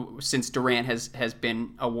 years since Durant has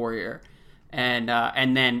been a Warrior. And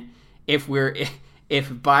then if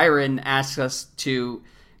Byron asks us to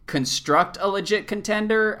construct a legit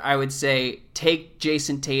contender, I would say take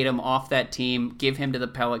Jason Tatum off that team, give him to the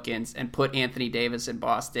Pelicans, and put Anthony Davis in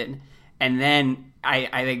Boston. And then I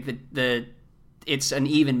think it's an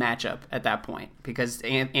even matchup at that point, because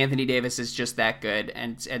Anthony Davis is just that good,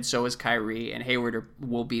 and so is Kyrie, and Hayward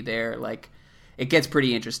will be there. Like, it gets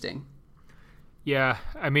pretty interesting. Yeah,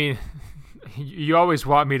 I mean, you always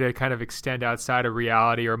want me to kind of extend outside of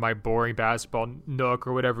reality or my boring basketball nook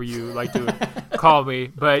or whatever you like to call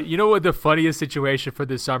me. But you know what the funniest situation for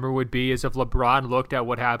this summer would be is if LeBron looked at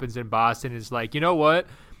what happens in Boston and is like, you know what?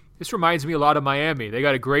 This reminds me a lot of Miami. They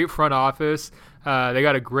got a great front office. They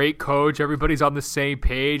got a great coach. Everybody's on the same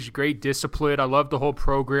page. Great discipline. I love the whole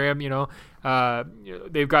program.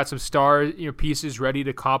 They've got some star pieces ready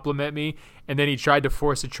to compliment me. And then he tried to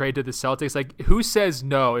force a trade to the Celtics. Like, who says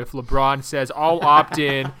no if LeBron says, I'll opt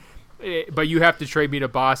in, but you have to trade me to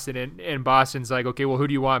Boston? And Boston's like, okay, well, who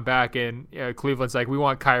do you want back? And Cleveland's like, we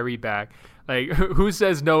want Kyrie back. Like, who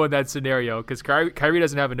says no in that scenario? Because Kyrie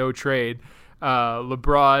doesn't have a no trade.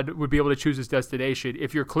 LeBron would be able to choose his destination.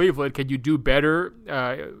 If you're Cleveland, can you do better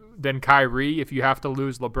than Kyrie if you have to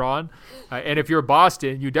lose LeBron. And if you're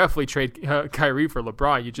Boston, you definitely trade Kyrie for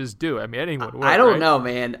LeBron. You just do. I mean, anyone would. I don't know,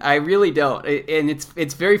 man. I really don't. And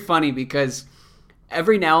it's very funny because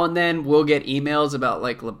every now and then we'll get emails about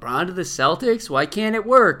like LeBron to the Celtics. Why can't it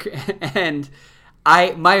work? And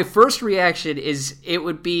my first reaction is it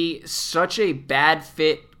would be such a bad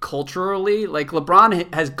fit culturally. Like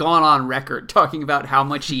LeBron has gone on record talking about how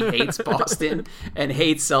much he hates Boston and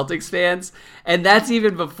hates Celtics fans. And that's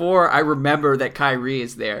even before I remember that Kyrie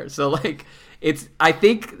is there. So like I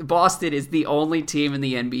think Boston is the only team in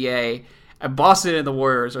the NBA. Boston and the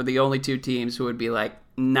Warriors are the only two teams who would be like,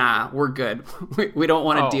 nah, we're good. We don't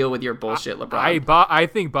want to deal with your bullshit, LeBron. I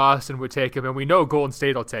think Boston would take him, and we know Golden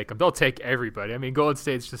State will take him. They'll take everybody. I mean, Golden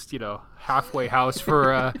State's just, halfway house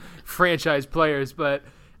for franchise players. But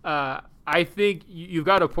I think you've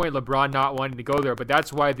got a point, LeBron not wanting to go there. But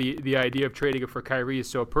that's why the idea of trading it for Kyrie is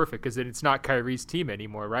so perfect, because then it's not Kyrie's team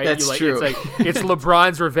anymore, right? That's true. It's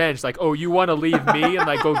LeBron's revenge. Like, oh, you want to leave me and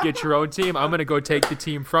like go get your own team? I'm going to go take the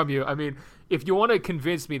team from you. I mean, if you want to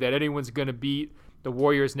convince me that anyone's going to beat the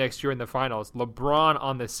Warriors next year in the finals, LeBron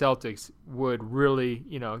on the Celtics would really,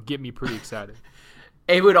 get me pretty excited.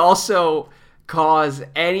 It would also cause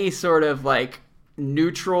any sort of like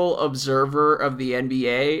neutral observer of the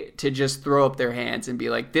NBA to just throw up their hands and be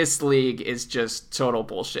like, this league is just total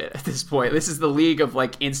bullshit at this point. This is the league of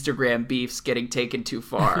like Instagram beefs getting taken too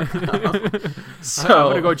far. So I'm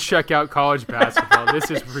going to go check out college basketball.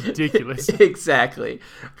 This is ridiculous. Exactly.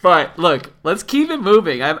 But look, let's keep it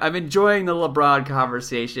moving. I'm enjoying the LeBron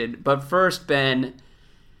conversation. But first, Ben,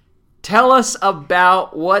 tell us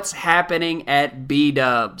about what's happening at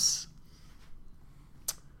B-Dubs.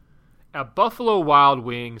 At Buffalo Wild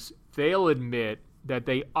Wings, they'll admit that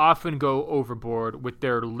they often go overboard with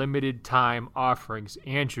their limited time offerings.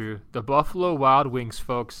 Andrew, the Buffalo Wild Wings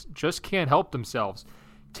folks just can't help themselves.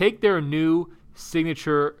 Take their new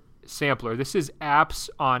signature sampler. This is apps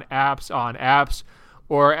on apps on apps.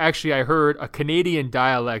 Or actually, I heard a Canadian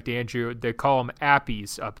dialect, Andrew, they call them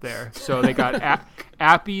appies up there. So they got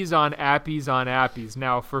appies on appies on appies.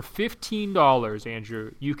 Now, for $15,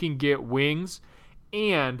 Andrew, you can get wings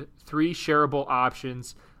and 3 shareable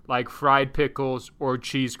options like fried pickles or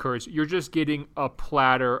cheese curds. You're just getting a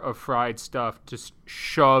platter of fried stuff to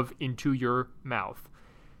shove into your mouth.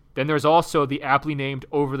 Then there's also the aptly named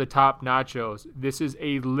over-the-top nachos. This is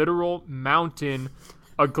a literal mountain,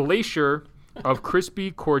 a glacier of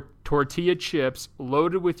crispy tortilla chips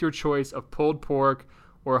loaded with your choice of pulled pork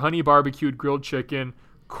or honey barbecued grilled chicken,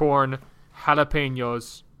 corn,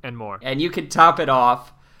 jalapenos, and more. And you can top it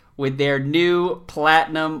off with their new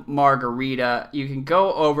Platinum Margarita. You can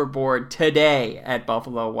go overboard today at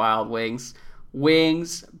Buffalo Wild Wings.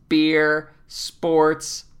 Wings, beer,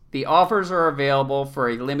 sports. The offers are available for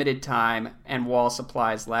a limited time and while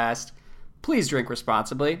supplies last. Please drink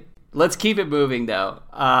responsibly. Let's keep it moving, though,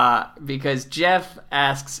 because Jeff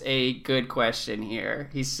asks a good question here.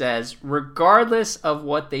 He says, regardless of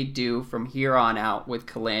what they do from here on out with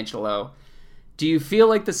Colangelo, do you feel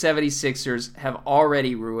like the 76ers have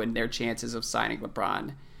already ruined their chances of signing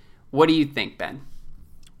LeBron? What do you think, Ben?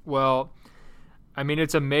 Well, I mean,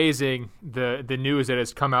 it's amazing the news that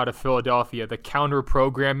has come out of Philadelphia, the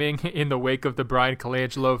counter-programming in the wake of the Brian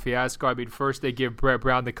Colangelo fiasco. I mean, first they give Brett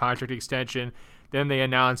Brown the contract extension. Then they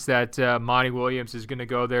announced that Monty Williams is going to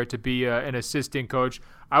go there to be an assistant coach.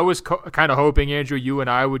 I was kind of hoping, Andrew, you and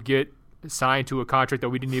I would get signed to a contract that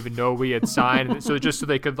we didn't even know we had signed, so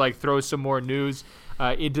they could like throw some more news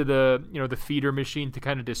into the feeder machine to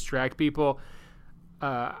kind of distract people.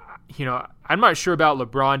 I'm not sure about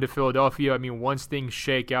LeBron to Philadelphia. I mean, once things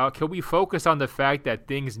shake out, can we focus on the fact that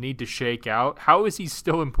things need to shake out? How is he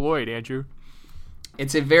still employed, Andrew?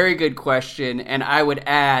 It's a very good question, and I would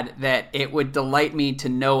add that it would delight me to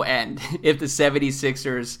no end if the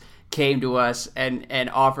 76ers came to us and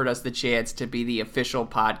offered us the chance to be the official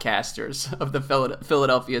podcasters of the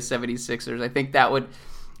Philadelphia 76ers. I think that would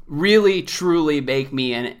really, truly make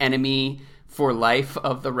me an enemy for life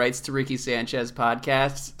of the Rights to Ricky Sanchez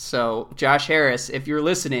podcast. So, Josh Harris, if you're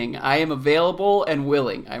listening, I am available and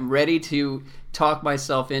willing. I'm ready to talk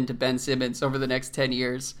myself into Ben Simmons over the next 10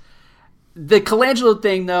 years. The Colangelo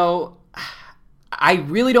thing, though, I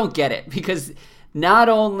really don't get it, because not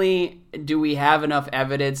only do we have enough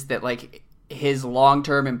evidence that like his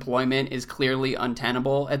long-term employment is clearly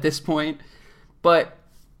untenable at this point, but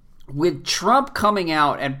with Trump coming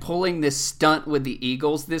out and pulling this stunt with the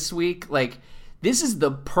Eagles this week, like this is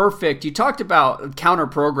the perfect, you talked about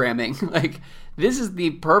counter-programming, like this is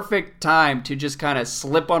the perfect time to just kind of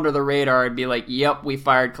slip under the radar and be like, yep, we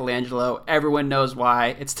fired Colangelo. Everyone knows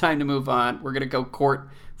why. It's time to move on. We're going to go court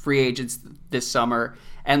free agents this summer.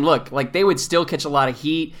 And look, like, they would still catch a lot of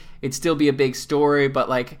heat. It'd still be a big story, but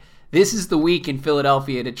like, this is the week in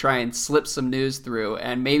Philadelphia to try and slip some news through.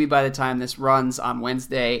 And maybe by the time this runs on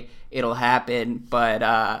Wednesday, it'll happen. But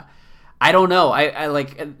I don't know. I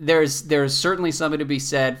like, there's certainly something to be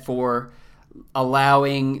said for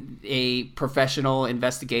allowing a professional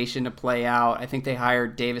investigation to play out. I think they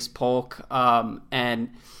hired Davis Polk, and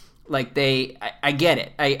like, I get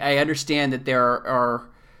it. I understand that there are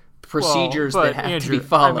procedures that have Andrew, to be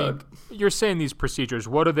followed. I mean, you're saying these procedures,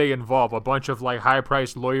 what do they involve? A bunch of like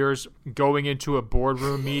high-priced lawyers going into a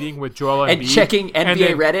boardroom meeting with Joel Embiid and checking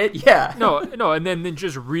NBA Reddit? Yeah. No, and then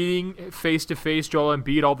just reading face-to-face Joel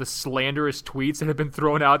Embiid, all the slanderous tweets that have been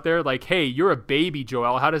thrown out there, like, hey, you're a baby,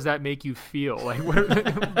 Joel. How does that make you feel? Like,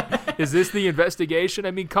 is this the investigation?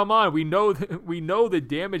 I mean, come on. We know the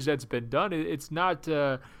damage that's been done. It's not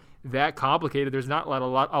that complicated. There's not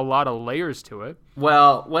a lot of layers to it.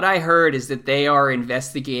 Well, what I heard is that they are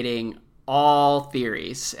investigating all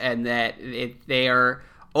theories, and that they are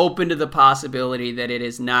open to the possibility that it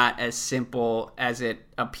is not as simple as it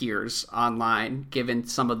appears online, given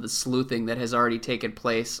some of the sleuthing that has already taken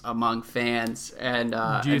place among fans. And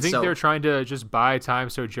do you think they're trying to just buy time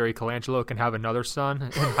so Jerry Colangelo can have another son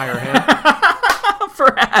and hire him?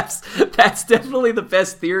 Perhaps. That's definitely the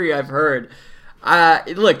best theory I've heard.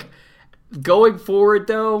 Look, going forward,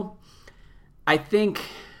 though, I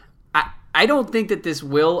don't think that this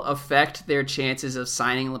will affect their chances of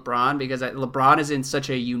signing LeBron, because LeBron is in such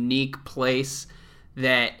a unique place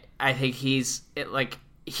that I think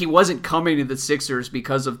he wasn't coming to the Sixers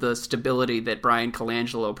because of the stability that Brian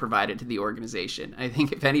Colangelo provided to the organization. I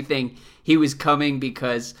think, if anything, he was coming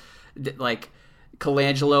because, like,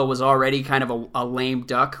 Colangelo was already kind of a lame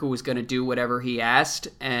duck who was going to do whatever he asked,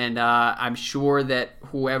 and I'm sure that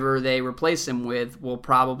whoever they replace him with will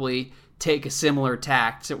probably take a similar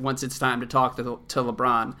tact once it's time to talk to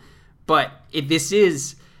LeBron. But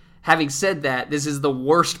having said that, this is the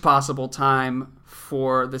worst possible time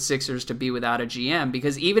for the Sixers to be without a GM,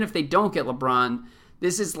 because even if they don't get LeBron,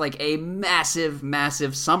 this is like a massive,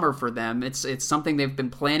 massive summer for them. It's something they've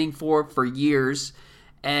been planning for years,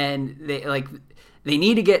 and they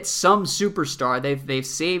need to get some superstar. They've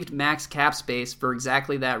saved max cap space for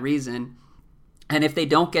exactly that reason. And if they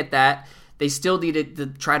don't get that, they still need to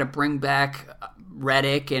try to bring back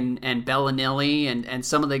Redick and Bellinelli and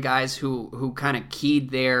some of the guys who kind of keyed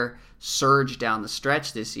their surge down the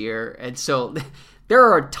stretch this year. And so there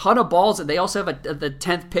are a ton of balls. They also have the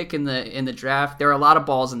 10th pick in the draft. There are a lot of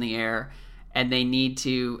balls in the air, and they need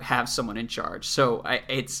to have someone in charge. So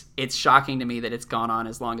it's shocking to me that it's gone on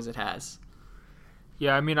as long as it has.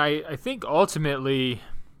 Yeah, I mean, I think ultimately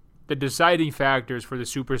the deciding factors for the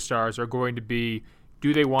superstars are going to be,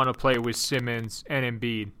 do they want to play with Simmons and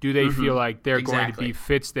Embiid? Do they feel like they're going to be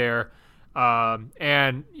fits there?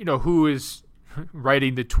 And, who is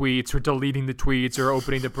writing the tweets or deleting the tweets or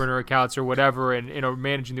opening the burner accounts or whatever, and,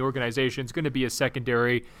 managing the organization is going to be a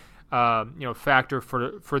secondary, factor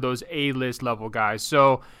for those A-list level guys.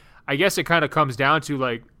 So I guess it kind of comes down to,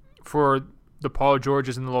 like, for the Paul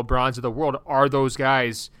Georges and the LeBrons of the world, are those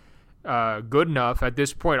guys good enough at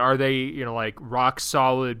this point? Are they, like, rock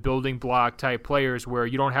solid building block type players where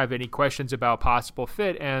you don't have any questions about possible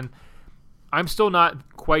fit? And I'm still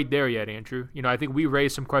not quite there yet, Andrew. I think we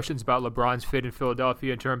raised some questions about LeBron's fit in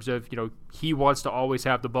Philadelphia in terms of, he wants to always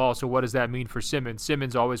have the ball. So what does that mean for Simmons?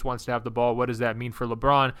 Simmons always wants to have the ball. What does that mean for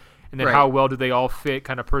LeBron? And then how well do they all fit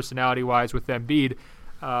kind of personality wise with Embiid?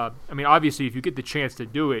 I mean, obviously, if you get the chance to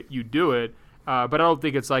do it, you do it. But I don't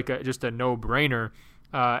think it's like just a no-brainer.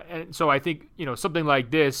 And so I think, something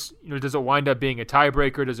like this, does it wind up being a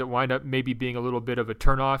tiebreaker? Does it wind up maybe being a little bit of a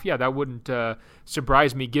turnoff? Yeah, that wouldn't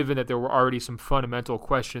surprise me, given that there were already some fundamental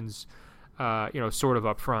questions, sort of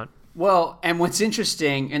up front. Well, and what's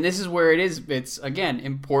interesting, and this is where it's, again,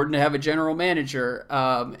 important to have a general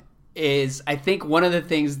manager, is I think one of the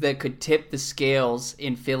things that could tip the scales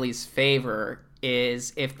in Philly's favor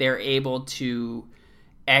is if they're able to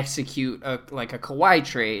execute a Kawhi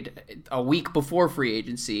trade a week before free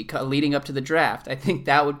agency, leading up to the draft. I think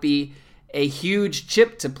that would be a huge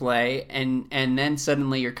chip to play, and then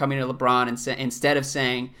suddenly you're coming to LeBron and instead of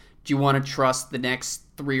saying, do you want to trust the next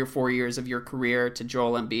 3 or 4 years of your career to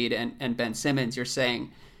Joel Embiid and Ben Simmons, you're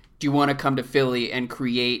saying, do you want to come to Philly and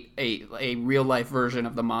create a real life version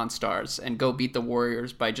of the Monstars and go beat the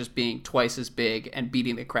Warriors by just being twice as big and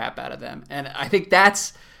beating the crap out of them? And I think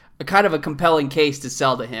that's a kind of a compelling case to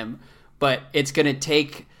sell to him, but it's going to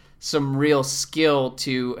take some real skill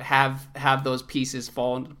to have those pieces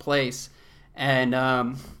fall into place. And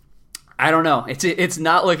I don't know, it's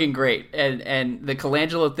not looking great. And the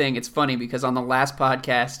Colangelo thing, it's funny because on the last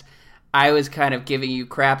podcast, I was kind of giving you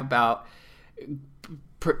crap about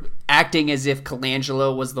acting as if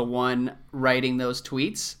Colangelo was the one writing those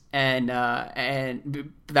tweets, and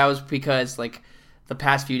that was because like the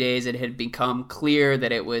past few days it had become clear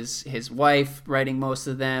that it was his wife writing most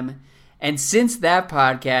of them. And since that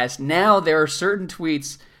podcast, now there are certain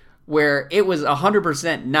tweets where it was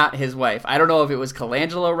 100% not his wife. I don't know if it was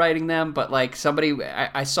Colangelo writing them, but like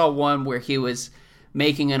I saw one where he was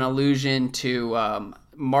making an allusion to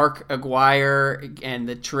Mark Aguirre and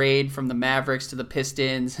the trade from the Mavericks to the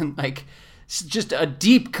Pistons, and like just a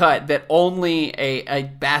deep cut that only a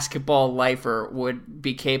basketball lifer would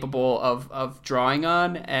be capable of drawing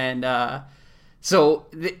on. And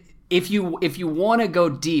if you want to go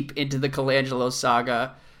deep into the Colangelo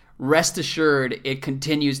saga, rest assured it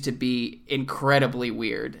continues to be incredibly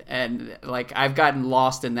weird. And like I've gotten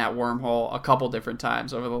lost in that wormhole a couple different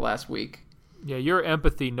times over the last week. Yeah, your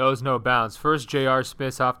empathy knows no bounds. First J.R.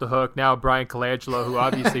 Smith's off the hook, now Brian Colangelo, who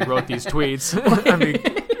obviously wrote these tweets. I mean,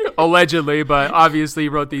 allegedly, but obviously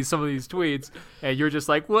wrote some of these tweets. And you're just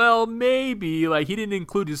like, well, maybe. Like, he didn't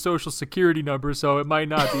include his social security number, so it might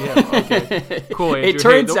not be him. Okay, cool, Andrew. It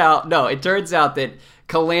turns out that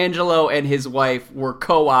Colangelo and his wife were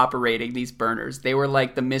co-operating these burners. They were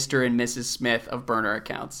like the Mr. and Mrs. Smith of burner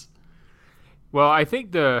accounts. Well, I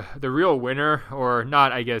think the real winner, or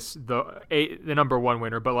not, I guess, the number one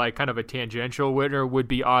winner, but like kind of a tangential winner would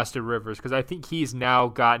be Austin Rivers, because I think he's now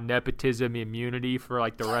got nepotism immunity for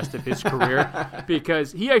like the rest of his career,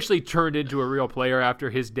 because he actually turned into a real player after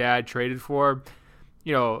his dad traded for him.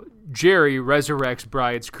 You know, Jerry resurrects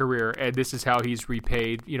Bryant's career, and this is how he's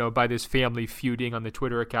repaid, you know, by this family feuding on the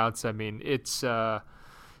Twitter accounts. I mean, it's not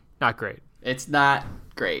great. It's not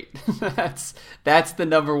great. That's the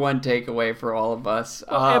number one takeaway for all of us.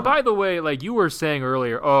 And by the way, like you were saying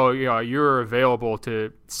earlier, oh yeah, you're available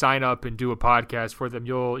to sign up and do a podcast for them.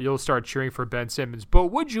 You'll start cheering for Ben Simmons. But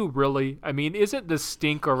would you really? I mean, isn't the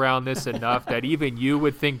stink around this enough that even you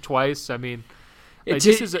would think twice? I mean, like,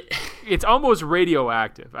 it's almost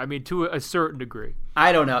radioactive. I mean, to a certain degree.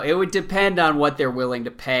 I don't know. It would depend on what they're willing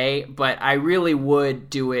to pay, but I really would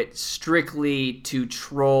do it strictly to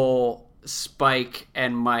troll Spike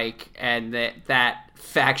and Mike and that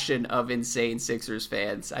faction of insane Sixers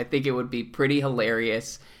fans. I think it would be pretty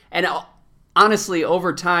hilarious. And honestly,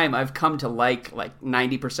 over time, I've come to like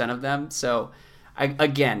 90% of them. So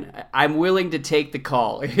I'm willing to take the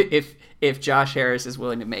call if Josh Harris is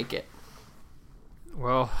willing to make it.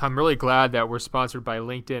 Well, I'm really glad that we're sponsored by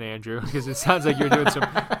LinkedIn, Andrew, because it sounds like you're doing some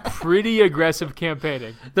pretty aggressive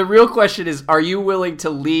campaigning. The real question is, are you willing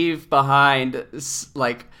to leave behind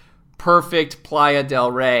like perfect Playa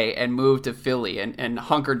del Rey and move to Philly and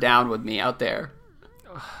hunker down with me out there?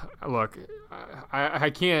 Look, I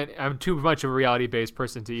can't. I'm too much of a reality-based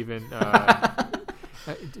person to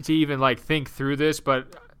even like think through this.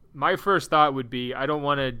 But my first thought would be, I don't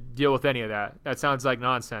want to deal with any of that. That sounds like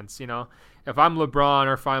nonsense, you know. If I'm LeBron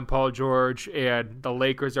or if I'm Paul George and the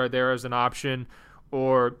Lakers are there as an option,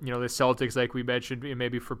 or, you know, the Celtics, like we mentioned,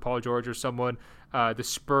 maybe for Paul George or someone, the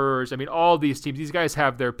Spurs. I mean, all these teams, these guys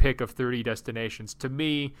have their pick of 30 destinations. To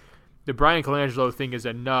me, the Brian Colangelo thing is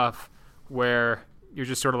enough where you're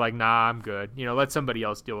just sort of like, nah, I'm good. You know, let somebody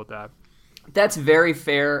else deal with that. That's very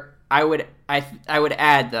fair. I would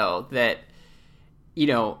add, though, that, you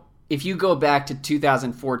know, if you go back to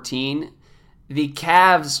 2014, the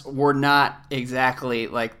Cavs were not exactly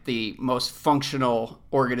like the most functional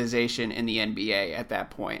organization in the NBA at that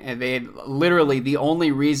point. And they had literally, the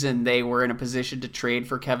only reason they were in a position to trade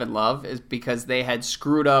for Kevin Love is because they had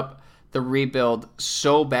screwed up the rebuild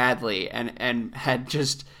so badly and had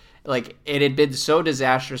just like, it had been so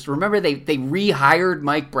disastrous. Remember, they rehired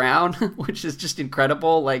Mike Brown, which is just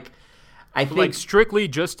incredible. Like, I think, like, strictly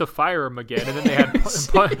just to fire him again, and then they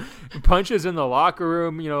had punches in the locker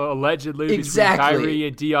room, you know, allegedly between Kyrie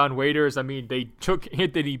and Dion Waiters. I mean, they took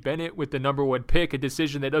Anthony Bennett with the number one pick, a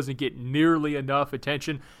decision that doesn't get nearly enough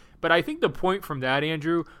attention. But I think the point from that,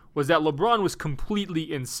 Andrew, was that LeBron was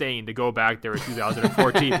completely insane to go back there in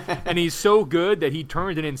 2014. And he's so good that he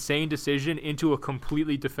turned an insane decision into a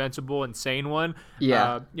completely defensible, insane one.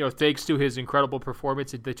 Yeah. You know, thanks to his incredible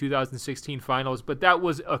performance at the 2016 finals. But that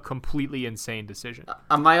was a completely insane decision.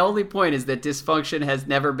 My only point is that dysfunction has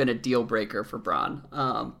never been a deal breaker for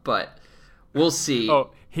Bron. But we'll see.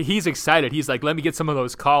 Oh, he's excited. He's like, let me get some of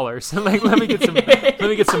those collars. Like, let me get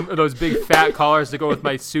some of those big fat collars to go with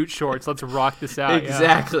my suit shorts. Let's rock this out.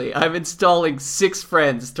 Exactly. Yeah. I'm installing 6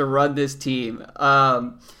 friends to run this team.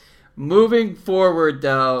 Moving forward,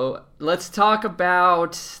 though, let's talk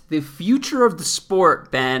about the future of the sport,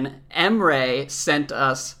 Ben. Emre sent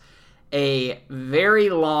us a very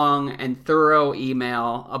long and thorough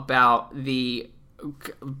email about the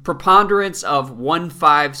preponderance of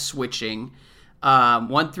 1-5 switching,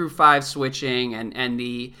 1 through 5 switching, and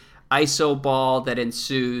the ISO ball that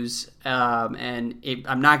ensues. I'm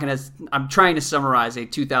trying to summarize a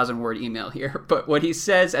 2,000 word email here, but what he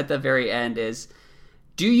says at the very end is,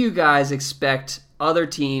 do you guys expect other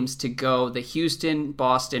teams to go the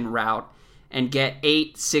Houston-Boston route and get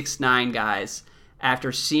 8, 6, 9 guys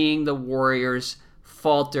after seeing the Warriors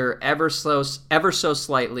falter ever so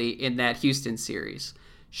slightly in that Houston series?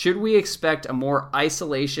 Should we expect a more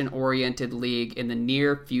isolation-oriented league in the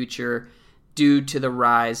near future due to the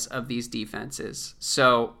rise of these defenses?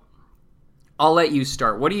 So I'll let you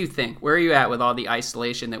start. What do you think? Where are you at with all the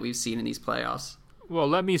isolation that we've seen in these playoffs? Well,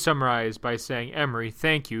 let me summarize by saying, Emery,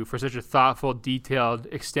 thank you for such a thoughtful, detailed,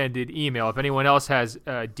 extended email. If anyone else has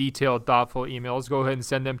detailed, thoughtful emails, go ahead and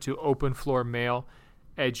send them to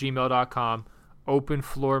openfloormail@gmail.com,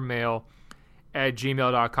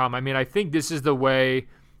 openfloormail@gmail.com. I mean, I think this is the way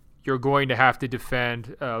you're going to have to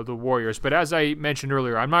defend the Warriors. But as I mentioned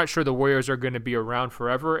earlier, I'm not sure the Warriors are going to be around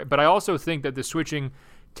forever. But I also think that the switching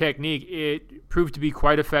technique, it proved to be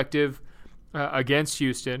quite effective against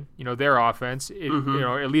Houston, their offense.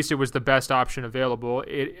 At least it was the best option available.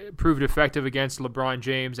 It proved effective against LeBron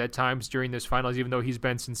James at times during this finals, even though he's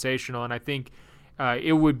been sensational. And I think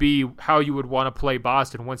it would be how you would want to play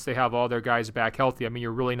Boston once they have all their guys back healthy. I mean,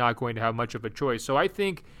 you're really not going to have much of a choice. So I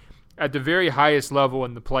think at the very highest level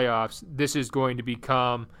in the playoffs, this is going to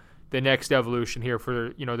become the next evolution here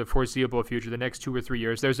for the foreseeable future, the next 2 or 3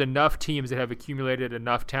 years. There's enough teams that have accumulated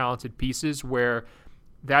enough talented pieces where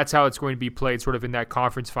that's how it's going to be played, sort of in that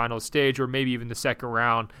conference final stage, or maybe even the second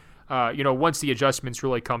round. Once the adjustments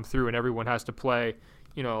really come through and everyone has to play,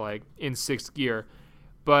 like in sixth gear.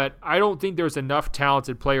 But I don't think there's enough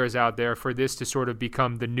talented players out there for this to sort of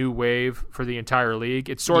become the new wave for the entire league.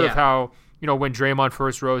 It's sort of how, when Draymond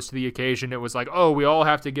first rose to the occasion, it was like, oh, we all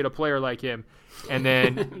have to get a player like him. And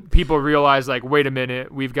then people realize, like, wait a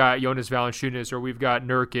minute, we've got Jonas Valanciunas, or we've got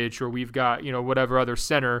Nurkic, or we've got, whatever other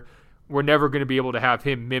center. We're never going to be able to have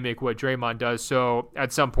him mimic what Draymond does. So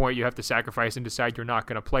at some point you have to sacrifice and decide you're not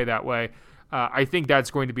going to play that way. I think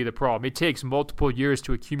that's going to be the problem. It takes multiple years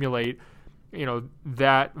to accumulate,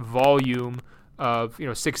 that volume of,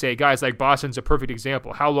 6A guys. Like Boston's a perfect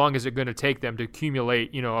example. How long is it going to take them to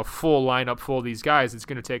accumulate, a full lineup full of these guys? It's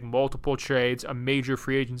going to take multiple trades, a major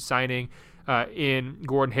free agent signing in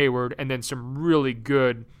Gordon Hayward, and then some really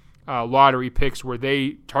good lottery picks where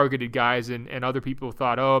they targeted guys and other people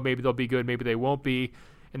thought, oh, maybe they'll be good, maybe they won't be,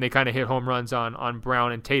 and they kind of hit home runs on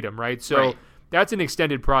Brown and Tatum, right? So that's an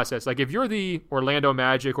extended process. Like if you're the Orlando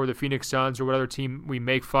Magic or the Phoenix Suns or what other team we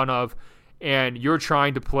make fun of, and you're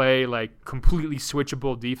trying to play like completely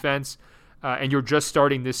switchable defense, and you're just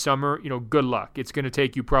starting this summer, good luck. It's going to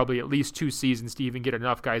take you probably at least 2 seasons to even get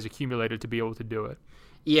enough guys accumulated to be able to do it.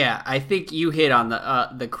 Yeah, I think you hit on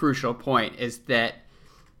the crucial point, is that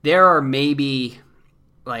there are maybe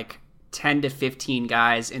like 10 to 15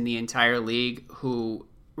 guys in the entire league who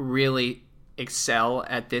really excel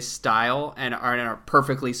at this style and are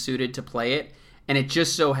perfectly suited to play it. And it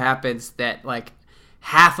just so happens that like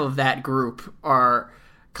half of that group are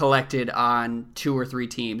collected on 2 or 3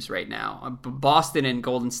 teams right now. Boston and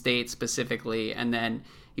Golden State specifically. And then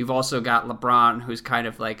you've also got LeBron, who's kind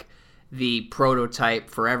of like the prototype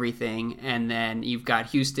for everything, and then you've got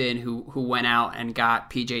Houston who went out and got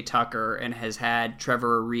PJ Tucker and has had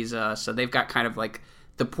Trevor Ariza, so they've got kind of like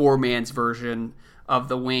the poor man's version of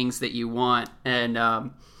the wings that you want. And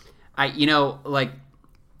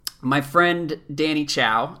my friend Danny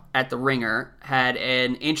Chow at The Ringer had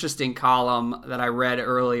an interesting column that I read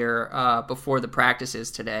earlier before the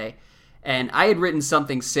practices today. And I had written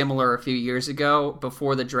something similar a few years ago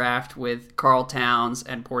before the draft with Karl Towns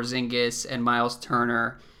and Porzingis and Miles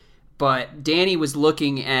Turner. But Danny was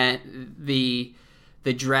looking at the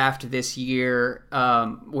draft this year,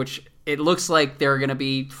 which it looks like there are going to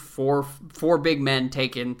be four big men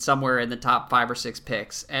taken somewhere in the top 5 or 6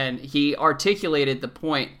 picks. And he articulated the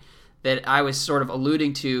point that I was sort of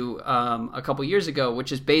alluding to a couple years ago,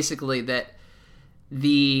 which is basically that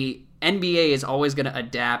the NBA is always going to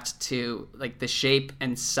adapt to like the shape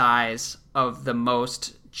and size of the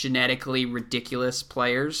most genetically ridiculous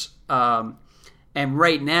players. And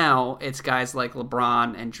right now it's guys like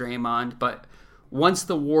LeBron and Draymond. But once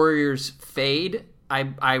the Warriors fade,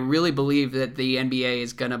 I really believe that the NBA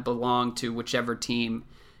is going to belong to whichever team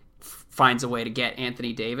finds a way to get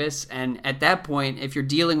Anthony Davis. And at that point, if you're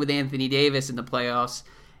dealing with Anthony Davis in the playoffs,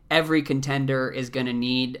 every contender is going to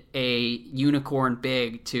need a unicorn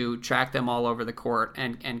big to track them all over the court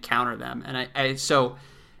and counter them. And so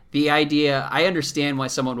the idea, I understand why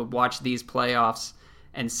someone would watch these playoffs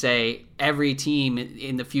and say every team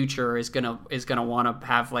in the future is gonna want to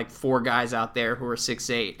have like 4 guys out there who are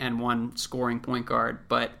 6'8" and 1 scoring point guard.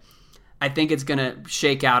 But I think it's gonna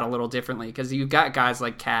shake out a little differently because you've got guys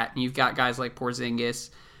like Kat and you've got guys like Porzingis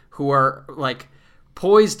who are like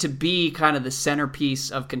poised to be kind of the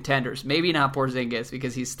centerpiece of contenders. Maybe not Porzingis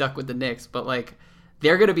because he's stuck with the Knicks, but like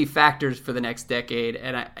they're going to be factors for the next decade,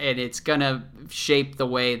 and it's going to shape the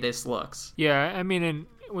way this looks. Yeah, I mean, and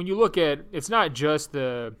when you look at, it's not just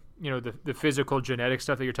the physical genetic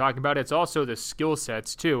stuff that you're talking about, it's also the skill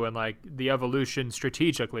sets too, and like the evolution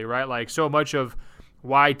strategically, right? Like so much of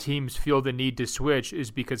why teams feel the need to switch is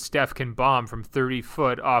because Steph can bomb from 30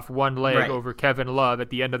 foot off one leg over Kevin Love at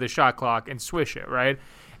the end of the shot clock and swish it, right?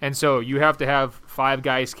 And so you have to have 5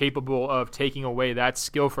 guys capable of taking away that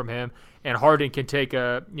skill from him. And Harden can take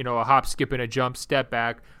a hop, skip, and a jump step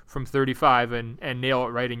back from 35 and nail it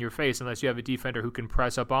right in your face unless you have a defender who can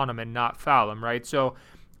press up on him and not foul him, right? So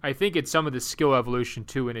I think it's some of the skill evolution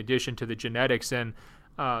too, in addition to the genetics. And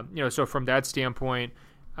so from that standpoint,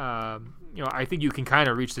 I think you can kind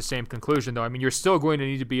of reach the same conclusion, though. I mean, you're still going to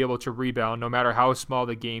need to be able to rebound no matter how small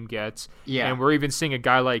the game gets. Yeah. And we're even seeing a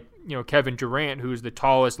guy like, Kevin Durant, who's the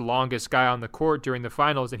tallest, longest guy on the court during the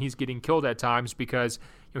finals, and he's getting killed at times because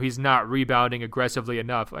he's not rebounding aggressively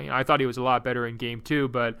enough. I thought he was a lot better in game 2,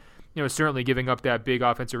 but certainly giving up that big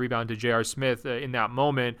offensive rebound to J.R. Smith in that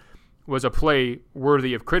moment was a play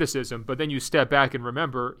worthy of criticism. But then you step back and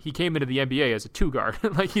remember he came into the NBA as a 2 guard.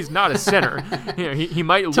 Like, he's not a center. He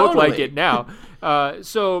might look like it now.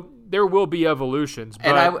 So there will be evolutions.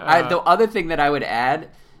 But, and the other thing that I would add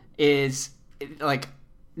is, like,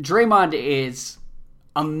 Draymond is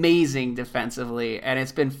amazing defensively, and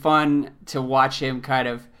it's been fun to watch him kind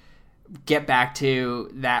of get back to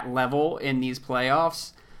that level in these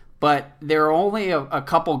playoffs. But there are only a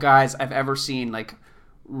couple guys I've ever seen like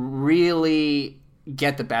really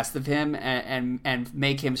get the best of him and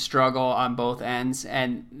make him struggle on both ends.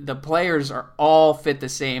 And the players are all fit the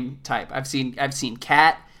same type. I've seen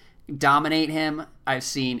Kat dominate him. I've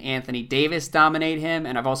seen Anthony Davis dominate him,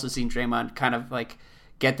 and I've also seen Draymond kind of like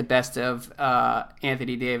get the best of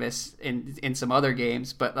Anthony Davis in some other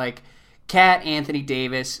games. But like Kat, Anthony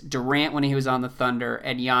Davis, Durant when he was on the Thunder,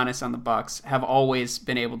 and Giannis on the Bucks have always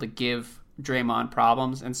been able to give Draymond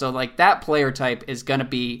problems. And so like that player type is going to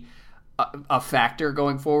be a factor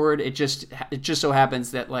going forward. It just so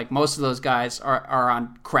happens that like most of those guys are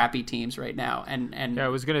on crappy teams right now. And yeah, I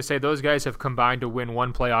was going to say those guys have combined to win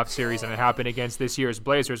 1 playoff series, and it happened against this year's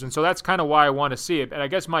Blazers. And so that's kind of why I want to see it. And I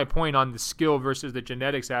guess my point on the skill versus the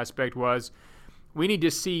genetics aspect was we need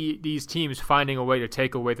to see these teams finding a way to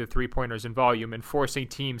take away the 3-pointers in volume and forcing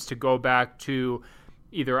teams to go back to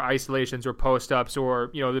either isolations or post-ups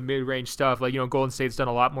or, the mid-range stuff. Like, Golden State's done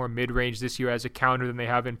a lot more mid-range this year as a counter than they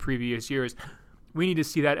have in previous years. We need to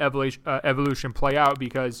see that evolution play out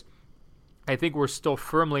because I think we're still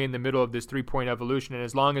firmly in the middle of this 3-point evolution. And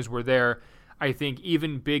as long as we're there, I think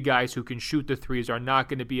even big guys who can shoot the threes are not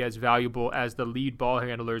going to be as valuable as the lead ball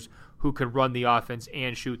handlers who can run the offense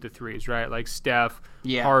and shoot the threes, right? Like Steph,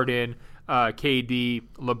 Harden, KD,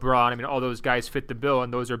 LeBron. I mean, all those guys fit the bill,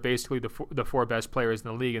 and those are basically the 4 best players in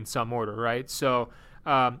the league in some order, right? So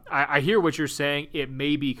I hear what you're saying. It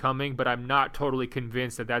may be coming, but I'm not totally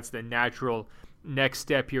convinced that that's the natural next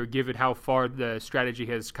step here, given how far the strategy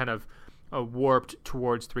has kind of warped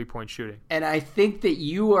towards 3-point shooting. And I think that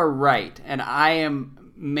you are right, and I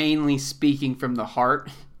am mainly speaking from the heart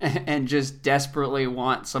and just desperately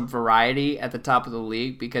want some variety at the top of the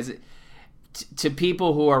league because to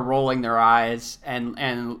people who are rolling their eyes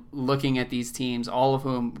and looking at these teams, all of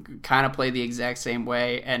whom kind of play the exact same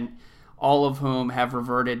way and all of whom have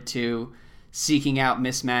reverted to seeking out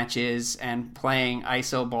mismatches and playing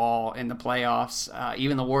iso ball in the playoffs.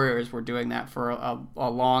 Even the Warriors were doing that for a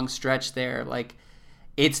long stretch there. Like,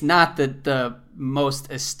 it's not the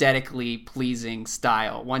most aesthetically pleasing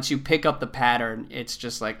style. Once you pick up the pattern, it's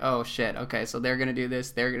just like, oh shit, okay, so they're gonna do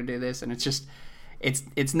this, and it's just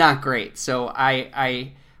it's not great. So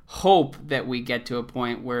I hope that we get to a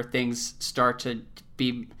point where things start to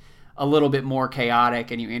be a little bit more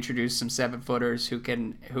chaotic and you introduce some 7-footers who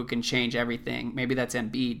can change everything. Maybe that's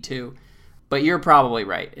Embiid too. But you're probably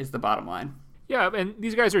right, is the bottom line. Yeah, and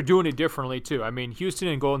these guys are doing it differently too. I mean, Houston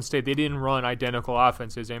and Golden State, they didn't run identical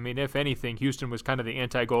offenses. I mean, if anything, Houston was kind of the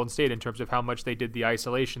anti-Golden State in terms of how much they did the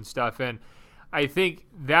isolation stuff. And I think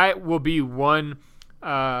that will be one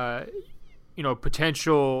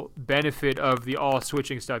potential benefit of the all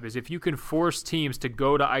switching stuff is if you can force teams to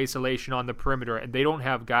go to isolation on the perimeter and they don't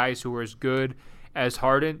have guys who are as good as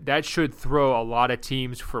Harden, that should throw a lot of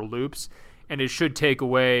teams for loops. and it should take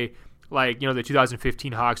away, like, the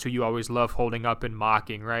 2015 Hawks, who you always love holding up and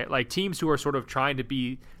mocking, right? Like, teams who are sort of trying to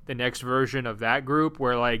be the next version of that group,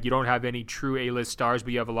 where, like, you don't have any true A-list stars,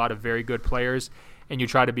 but you have a lot of very good players, and you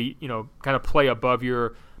try to be, kind of play above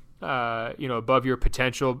your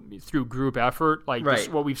potential through group effort. Like,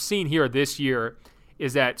 right. What we've seen here this year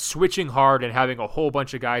is that switching hard and having a whole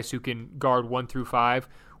bunch of guys who can guard 1 through 5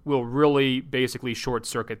 will really basically short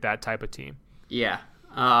circuit that type of team. Yeah.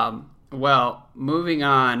 Well, moving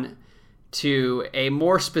on to a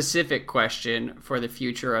more specific question for the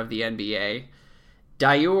future of the NBA.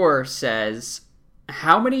 Dior says,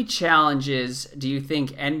 how many challenges do you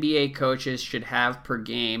think NBA coaches should have per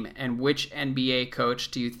game, and which NBA coach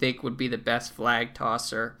do you think would be the best flag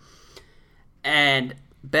tosser? And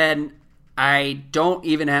Ben, I don't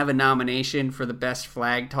even have a nomination for the best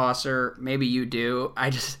flag tosser. Maybe you do.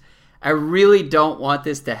 I really don't want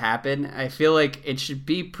this to happen. I feel like it should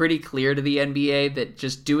be pretty clear to the NBA that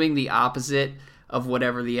just doing the opposite of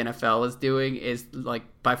whatever the NFL is doing is, like,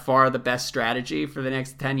 by far the best strategy for the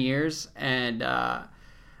next 10 years. And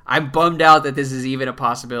I'm bummed out that this is even a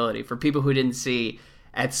possibility. For people who didn't see,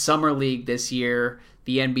 at Summer League this year,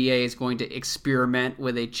 the NBA is going to experiment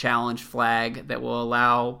with a challenge flag that will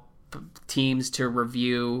allow teams to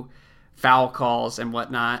review foul calls and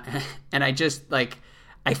whatnot. And I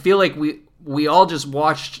feel like we all just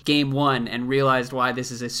watched game 1 and realized why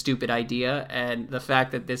this is a stupid idea, and the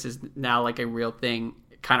fact that this is now like a real thing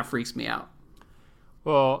kind of freaks me out.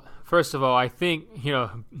 Well, first of all, I think,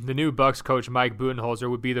 the new Bucks coach, Mike Budenholzer,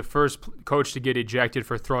 would be the first coach to get ejected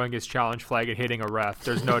for throwing his challenge flag and hitting a ref.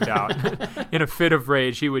 There's no doubt. In a fit of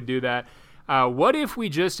rage, he would do that. What if we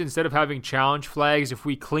just, instead of having challenge flags, if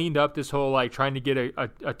we cleaned up this whole, like, trying to get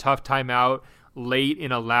a tough timeout late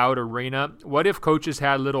in a loud arena? What if coaches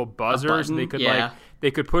had little buzzers and they could they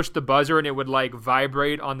could push the buzzer and it would, like,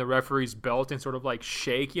 vibrate on the referee's belt and sort of, like,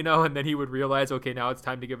 shake, and then he would realize, okay, now it's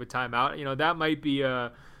time to give a timeout. That might be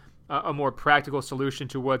a more practical solution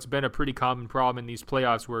to what's been a pretty common problem in these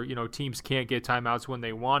playoffs, where teams can't get timeouts when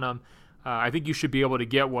they want them. I think you should be able to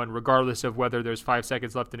get one regardless of whether there's 5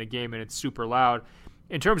 seconds left in a game and it's super loud.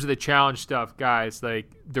 In terms of the challenge stuff, guys,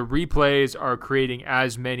 like, the replays are creating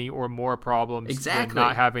as many or more problems than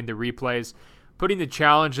not having the replays. Putting the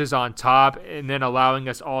challenges on top and then allowing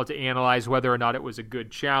us all to analyze whether or not it was a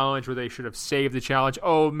good challenge, or they should have saved the challenge.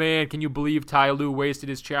 Oh, man, can you believe Ty Lue wasted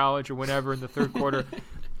his challenge or whatever in the third quarter?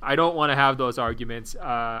 I don't want to have those arguments.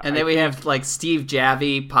 And then we have, like, Steve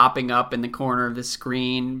Javie popping up in the corner of the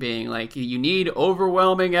screen being like, you need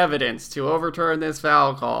overwhelming evidence to overturn this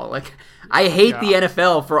foul call. Like, I hate the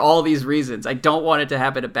NFL for all these reasons. I don't want it to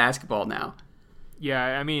happen to basketball now.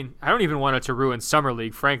 Yeah, I mean, I don't even want it to ruin Summer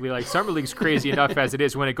League, frankly. Like, Summer League's crazy enough as it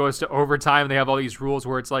is. When it goes to overtime, they have all these rules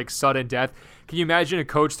where it's like sudden death. Can you imagine a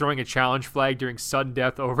coach throwing a challenge flag during sudden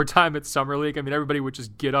death overtime at Summer League? I mean, everybody would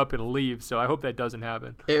just get up and leave, so I hope that doesn't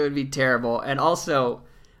happen. It would be terrible. And also,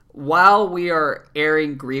 while we are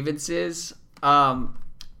airing grievances, I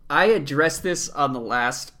addressed this on the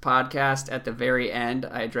last podcast at the very end.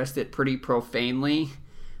 I addressed it pretty profanely.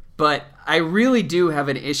 But I really do have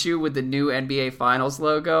an issue with the new NBA Finals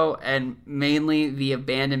logo, and mainly the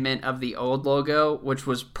abandonment of the old logo, which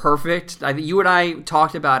was perfect. You and I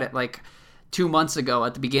talked about it like 2 months ago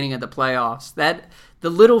at the beginning of the playoffs. That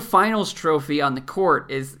the little finals trophy on the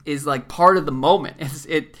court is like part of the moment.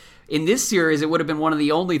 In this series, it would have been one of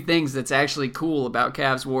the only things that's actually cool about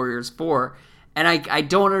Cavs Warriors 4, and I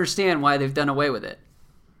don't understand why they've done away with it.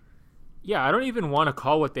 Yeah, I don't even want to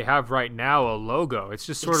call what they have right now a logo. It's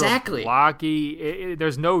just sort of blocky.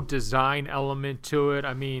 There's no design element to it.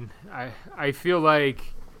 I mean, I feel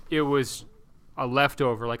like it was a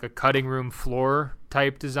leftover, like a cutting room floor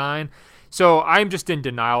type design. So I'm just in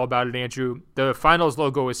denial about it, Andrew. The Finals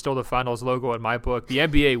logo is still the Finals logo in my book. The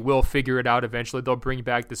NBA will figure it out eventually. They'll bring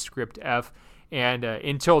back the script F. And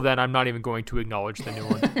until then, I'm not even going to acknowledge the new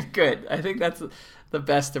one. Good. I think that's the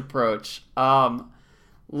best approach.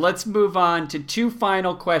 Let's move on to 2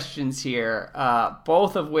 final questions here,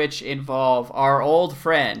 both of which involve our old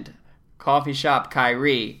friend, Coffee Shop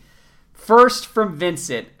Kyrie. First from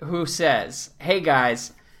Vincent, who says, hey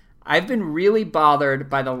guys, I've been really bothered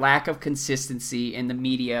by the lack of consistency in the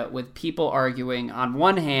media, with people arguing on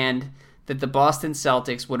one hand that the Boston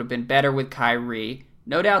Celtics would have been better with Kyrie.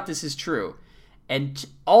 No doubt this is true. And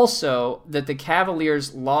also that the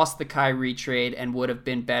Cavaliers lost the Kyrie trade and would have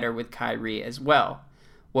been better with Kyrie as well.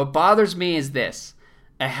 What bothers me is this.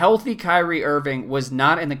 A healthy Kyrie Irving was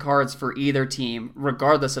not in the cards for either team,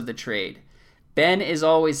 regardless of the trade. Ben is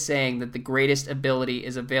always saying that the greatest ability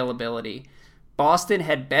is availability. Boston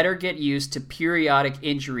had better get used to periodic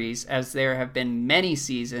injuries, as there have been many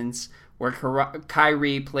seasons where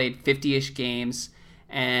Kyrie played 50-ish games,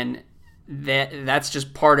 and that's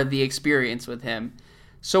just part of the experience with him.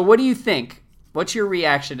 So what do you think? What's your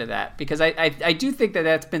reaction to that? Because I do think that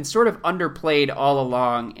that's been sort of underplayed all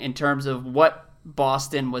along in terms of what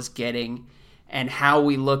Boston was getting and how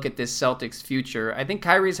we look at this Celtics future. I think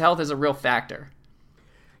Kyrie's health is a real factor.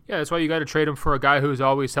 Yeah, that's why you got to trade him for a guy who's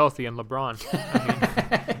always healthy in LeBron.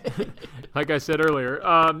 I mean, like I said earlier,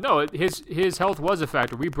 no, his health was a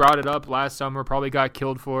factor. We brought it up last summer, probably got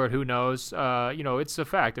killed for it. Who knows? It's a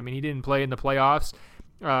fact. I mean, he didn't play in the playoffs.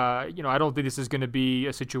 I don't think this is going to be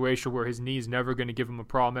a situation where his knee's never going to give him a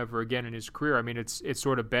problem ever again in his career. I mean, it's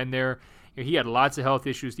sort of been there. He had lots of health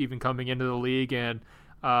issues even coming into the league, and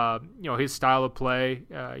his style of play,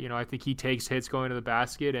 I think he takes hits going to the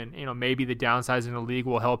basket, and maybe the downsizing in the league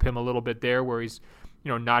will help him a little bit there, where he's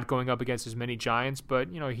not going up against as many giants, but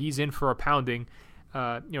he's in for a pounding,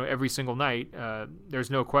 every single night.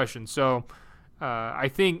 There's no question. So I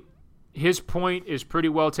think his point is pretty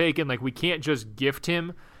well taken. Like, we can't just gift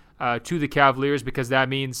him to the Cavaliers, because that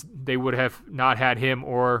means they would have not had him,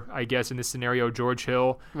 or I guess in this scenario, George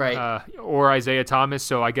Hill, right, or Isaiah Thomas.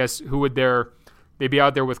 So I guess who would they'd be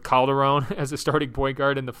out there with Calderon as a starting point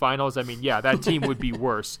guard in the finals? I mean, yeah, that team would be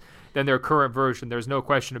worse than their current version. There's no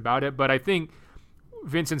question about it. But I think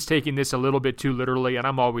Vincent's taking this a little bit too literally, and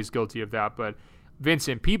I'm always guilty of that. But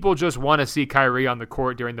Vincent, people just want to see Kyrie on the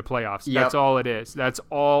court during the playoffs. Yep. That's all it is. That's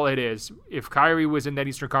all it is. If Kyrie was in that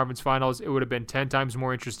Eastern Conference Finals, it would have been 10 times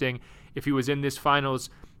more interesting. If he was in this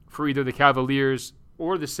finals for either the Cavaliers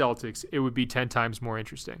or the Celtics, it would be 10 times more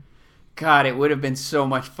interesting. God, it would have been so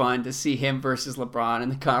much fun to see him versus LeBron in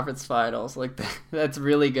the conference finals. Like, that's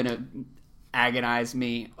really going to agonize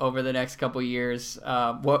me over the next couple years,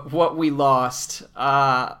 what we lost.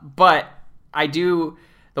 But I do...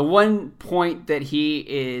 The one point that he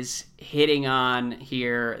is hitting on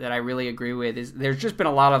here that I really agree with is there's just been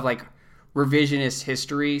a lot of like revisionist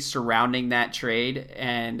history surrounding that trade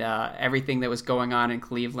and everything that was going on in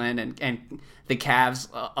Cleveland and the Cavs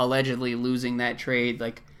allegedly losing that trade.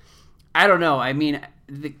 Like, I don't know. I mean,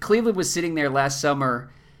 Cleveland was sitting there last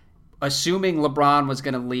summer assuming LeBron was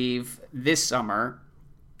going to leave this summer,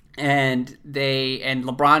 and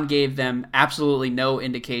LeBron gave them absolutely no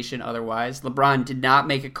indication otherwise. LeBron did not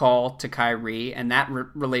make a call to Kyrie, and that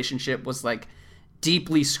relationship was like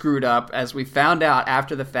deeply screwed up, as we found out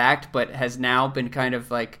after the fact, but has now been kind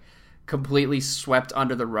of like completely swept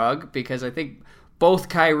under the rug, because I think both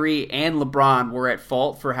Kyrie and LeBron were at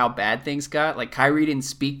fault for how bad things got. Like, Kyrie didn't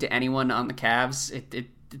speak to anyone on the Cavs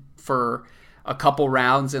for a couple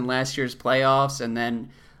rounds in last year's playoffs, and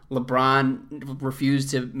then LeBron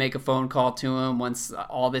refused to make a phone call to him once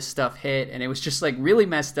all this stuff hit, and it was just like really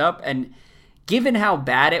messed up. And given how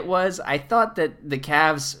bad it was, I thought that the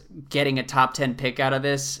Cavs getting a top 10 pick out of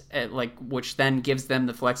this, which then gives them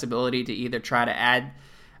the flexibility to either try to add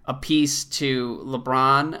a piece to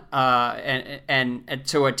LeBron and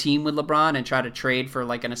to a team with LeBron and try to trade for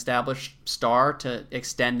like an established star to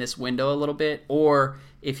extend this window a little bit, or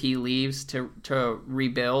if he leaves to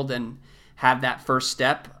rebuild and have that first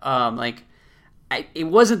step. It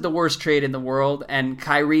wasn't the worst trade in the world, and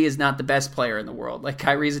Kyrie is not the best player in the world. Like,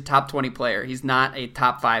 Kyrie's a top 20 player. He's not a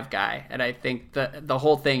top 5 guy, and I think the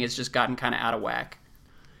whole thing has just gotten kind of out of whack.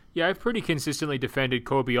 Yeah, I've pretty consistently defended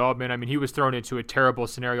Kobe Altman. I mean, he was thrown into a terrible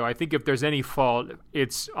scenario. I think if there's any fault,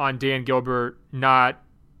 it's on Dan Gilbert not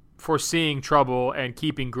foreseeing trouble and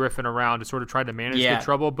keeping Griffin around to sort of try to manage the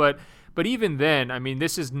trouble. But even then, I mean,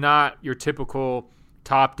 this is not your typical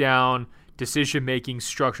top-down decision-making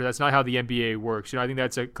structure. That's not how the NBA works. I think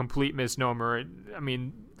that's a complete misnomer. I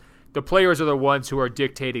mean, the players are the ones who are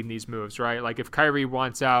dictating these moves, right? Like, if Kyrie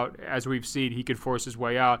wants out, as we've seen, he could force his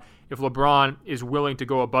way out. If LeBron is willing to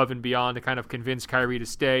go above and beyond to kind of convince Kyrie to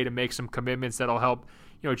stay, to make some commitments that'll help,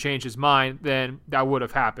 change his mind, then that would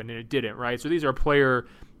have happened, and it didn't, right? So these are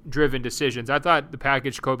player-driven decisions. I thought the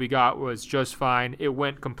package Kobe got was just fine. It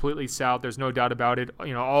went completely south. There's no doubt about it.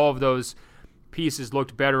 All of those pieces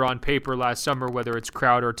looked better on paper last summer, whether it's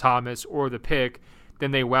Crowder, Thomas, or the pick,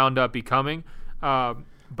 than they wound up becoming.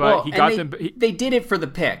 They did it for the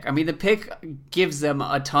pick. I mean, the pick gives them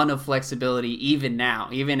a ton of flexibility even now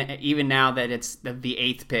that it's the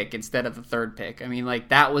 8th pick instead of the 3rd pick. I mean, like,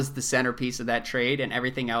 that was the centerpiece of that trade, and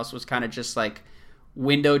everything else was kind of just like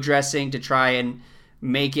window dressing to try and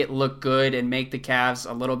make it look good and make the Cavs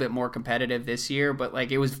a little bit more competitive this year. But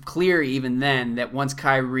like, it was clear even then that once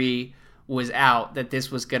Kyrie was out, that this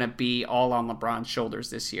was going to be all on LeBron's shoulders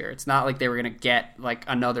this year. It's not like they were going to get like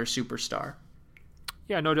another superstar.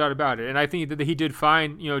 Yeah, no doubt about it. And I think that he did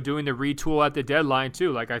fine, doing the retool at the deadline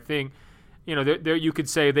too. Like, I think you could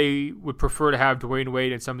say they would prefer to have Dwayne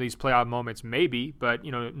Wade in some of these playoff moments, maybe. But,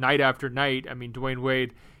 night after night, I mean, Dwayne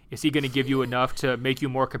Wade, is he going to give you enough to make you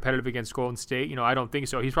more competitive against Golden State? I don't think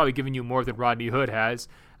so. He's probably giving you more than Rodney Hood has.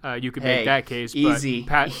 You could make that case. Easy.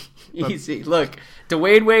 Easy. Look,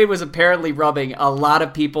 Dwayne Wade was apparently rubbing a lot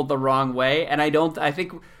of people the wrong way, and I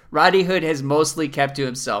think Rodney Hood has mostly kept to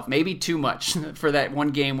himself, maybe too much for that one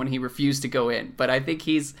game when he refused to go in. But I think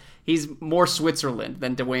he's more Switzerland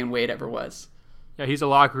than Dwayne Wade ever was. Yeah, he's a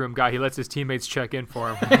locker room guy. He lets his teammates check in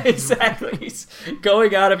for him. Exactly. He's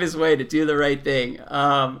going out of his way to do the right thing.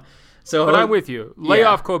 But I'm with you. Lay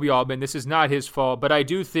off Kobe Altman. This is not his fault. But I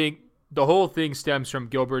do think the whole thing stems from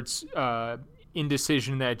Gilbert's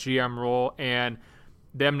indecision in that GM role and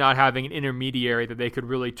them not having an intermediary that they could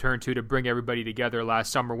really turn to bring everybody together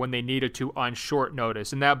last summer when they needed to on short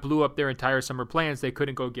notice. And that blew up their entire summer plans. They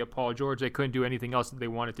couldn't go get Paul George. They couldn't do anything else that they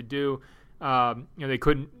wanted to do. They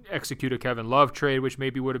couldn't execute a Kevin Love trade, which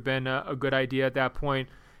maybe would have been a good idea at that point.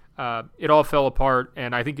 It all fell apart,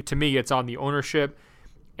 and I think to me it's on the ownership.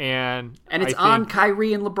 And it's on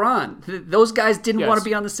Kyrie and LeBron. Those guys didn't want to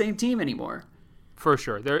be on the same team anymore. For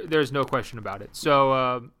sure. There's no question about it.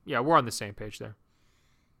 So, we're on the same page there.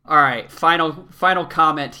 All right, final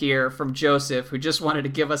comment here from Joseph, who just wanted to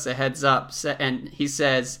give us a heads up. And he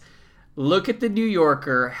says, look at the New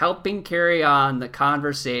Yorker helping carry on the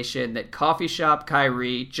conversation that Coffee Shop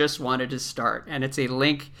Kyrie just wanted to start. And it's a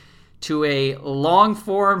link to a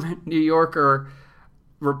long-form New Yorker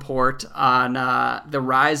report on the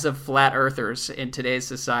rise of flat earthers in today's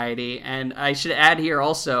society. And I should add here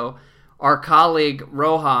also, our colleague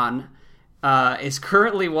Rohan is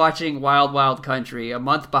currently watching Wild Wild Country, a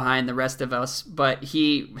month behind the rest of us, but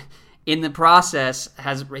he, in the process,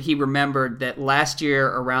 he remembered that last year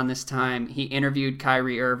around this time, he interviewed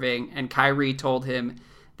Kyrie Irving, and Kyrie told him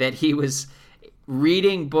that he was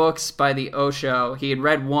reading books by the Osho. He had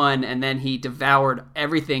read one, and then he devoured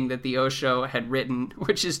everything that the Osho had written,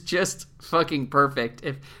 which is just fucking perfect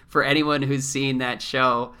for anyone who's seen that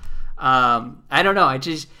show. I don't know,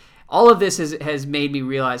 all of this has made me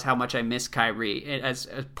realize how much I miss Kyrie as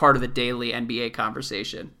part of the daily NBA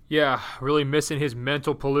conversation. Yeah, really missing his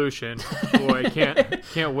mental pollution. Boy,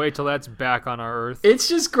 can't wait till that's back on our earth. It's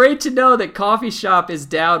just great to know that Coffee Shop is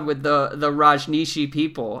down with the Rajneeshi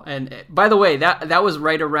people. And by the way, that was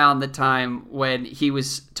right around the time when he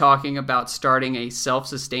was talking about starting a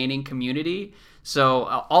self-sustaining community. So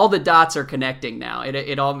all the dots are connecting now.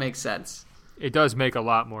 It all makes sense. It does make a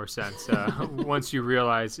lot more sense once you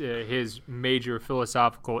realize his major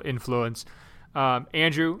philosophical influence.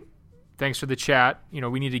 Andrew, thanks for the chat.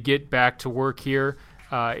 We need to get back to work here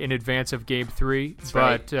in advance of Game 3. That's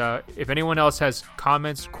but right. If anyone else has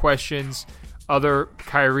comments, questions, other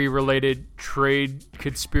Kyrie-related trade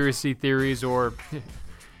conspiracy theories or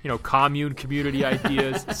commune community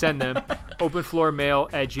ideas, send them.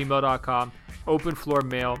 openfloormail@gmail.com.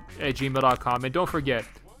 openfloormail@gmail.com. And don't forget,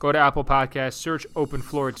 go to Apple Podcasts, search Open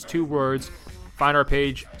Floor. It's 2 words. Find our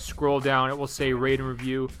page, scroll down. It will say rate and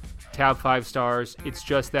review, tab 5 stars. It's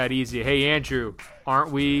just that easy. Hey, Andrew, aren't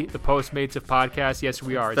we the Postmates of podcasts? Yes,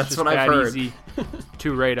 we are. It's That's just what I've that heard. Easy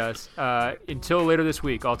to rate us. Until later this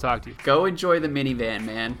week, I'll talk to you. Go enjoy the minivan,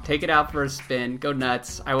 man. Take it out for a spin. Go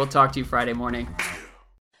nuts. I will talk to you Friday morning.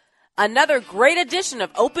 Another great edition of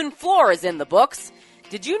Open Floor is in the books.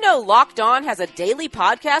 Did you know Locked On has a daily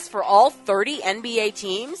podcast for all 30 NBA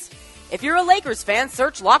teams? If you're a Lakers fan,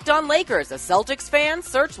 search Locked On Lakers. A Celtics fan,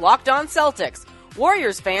 search Locked On Celtics.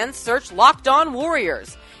 Warriors fans, search Locked On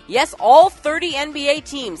Warriors. Yes, all 30 NBA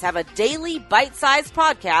teams have a daily bite-sized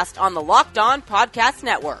podcast on the Locked On Podcast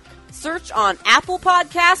Network. Search on Apple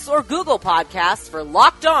Podcasts or Google Podcasts for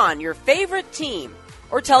Locked On, your favorite team.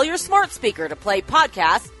 Or tell your smart speaker to play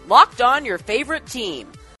podcast Locked On, your favorite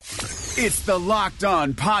team. It's the Locked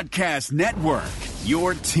On Podcast Network,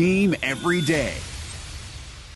 your team every day.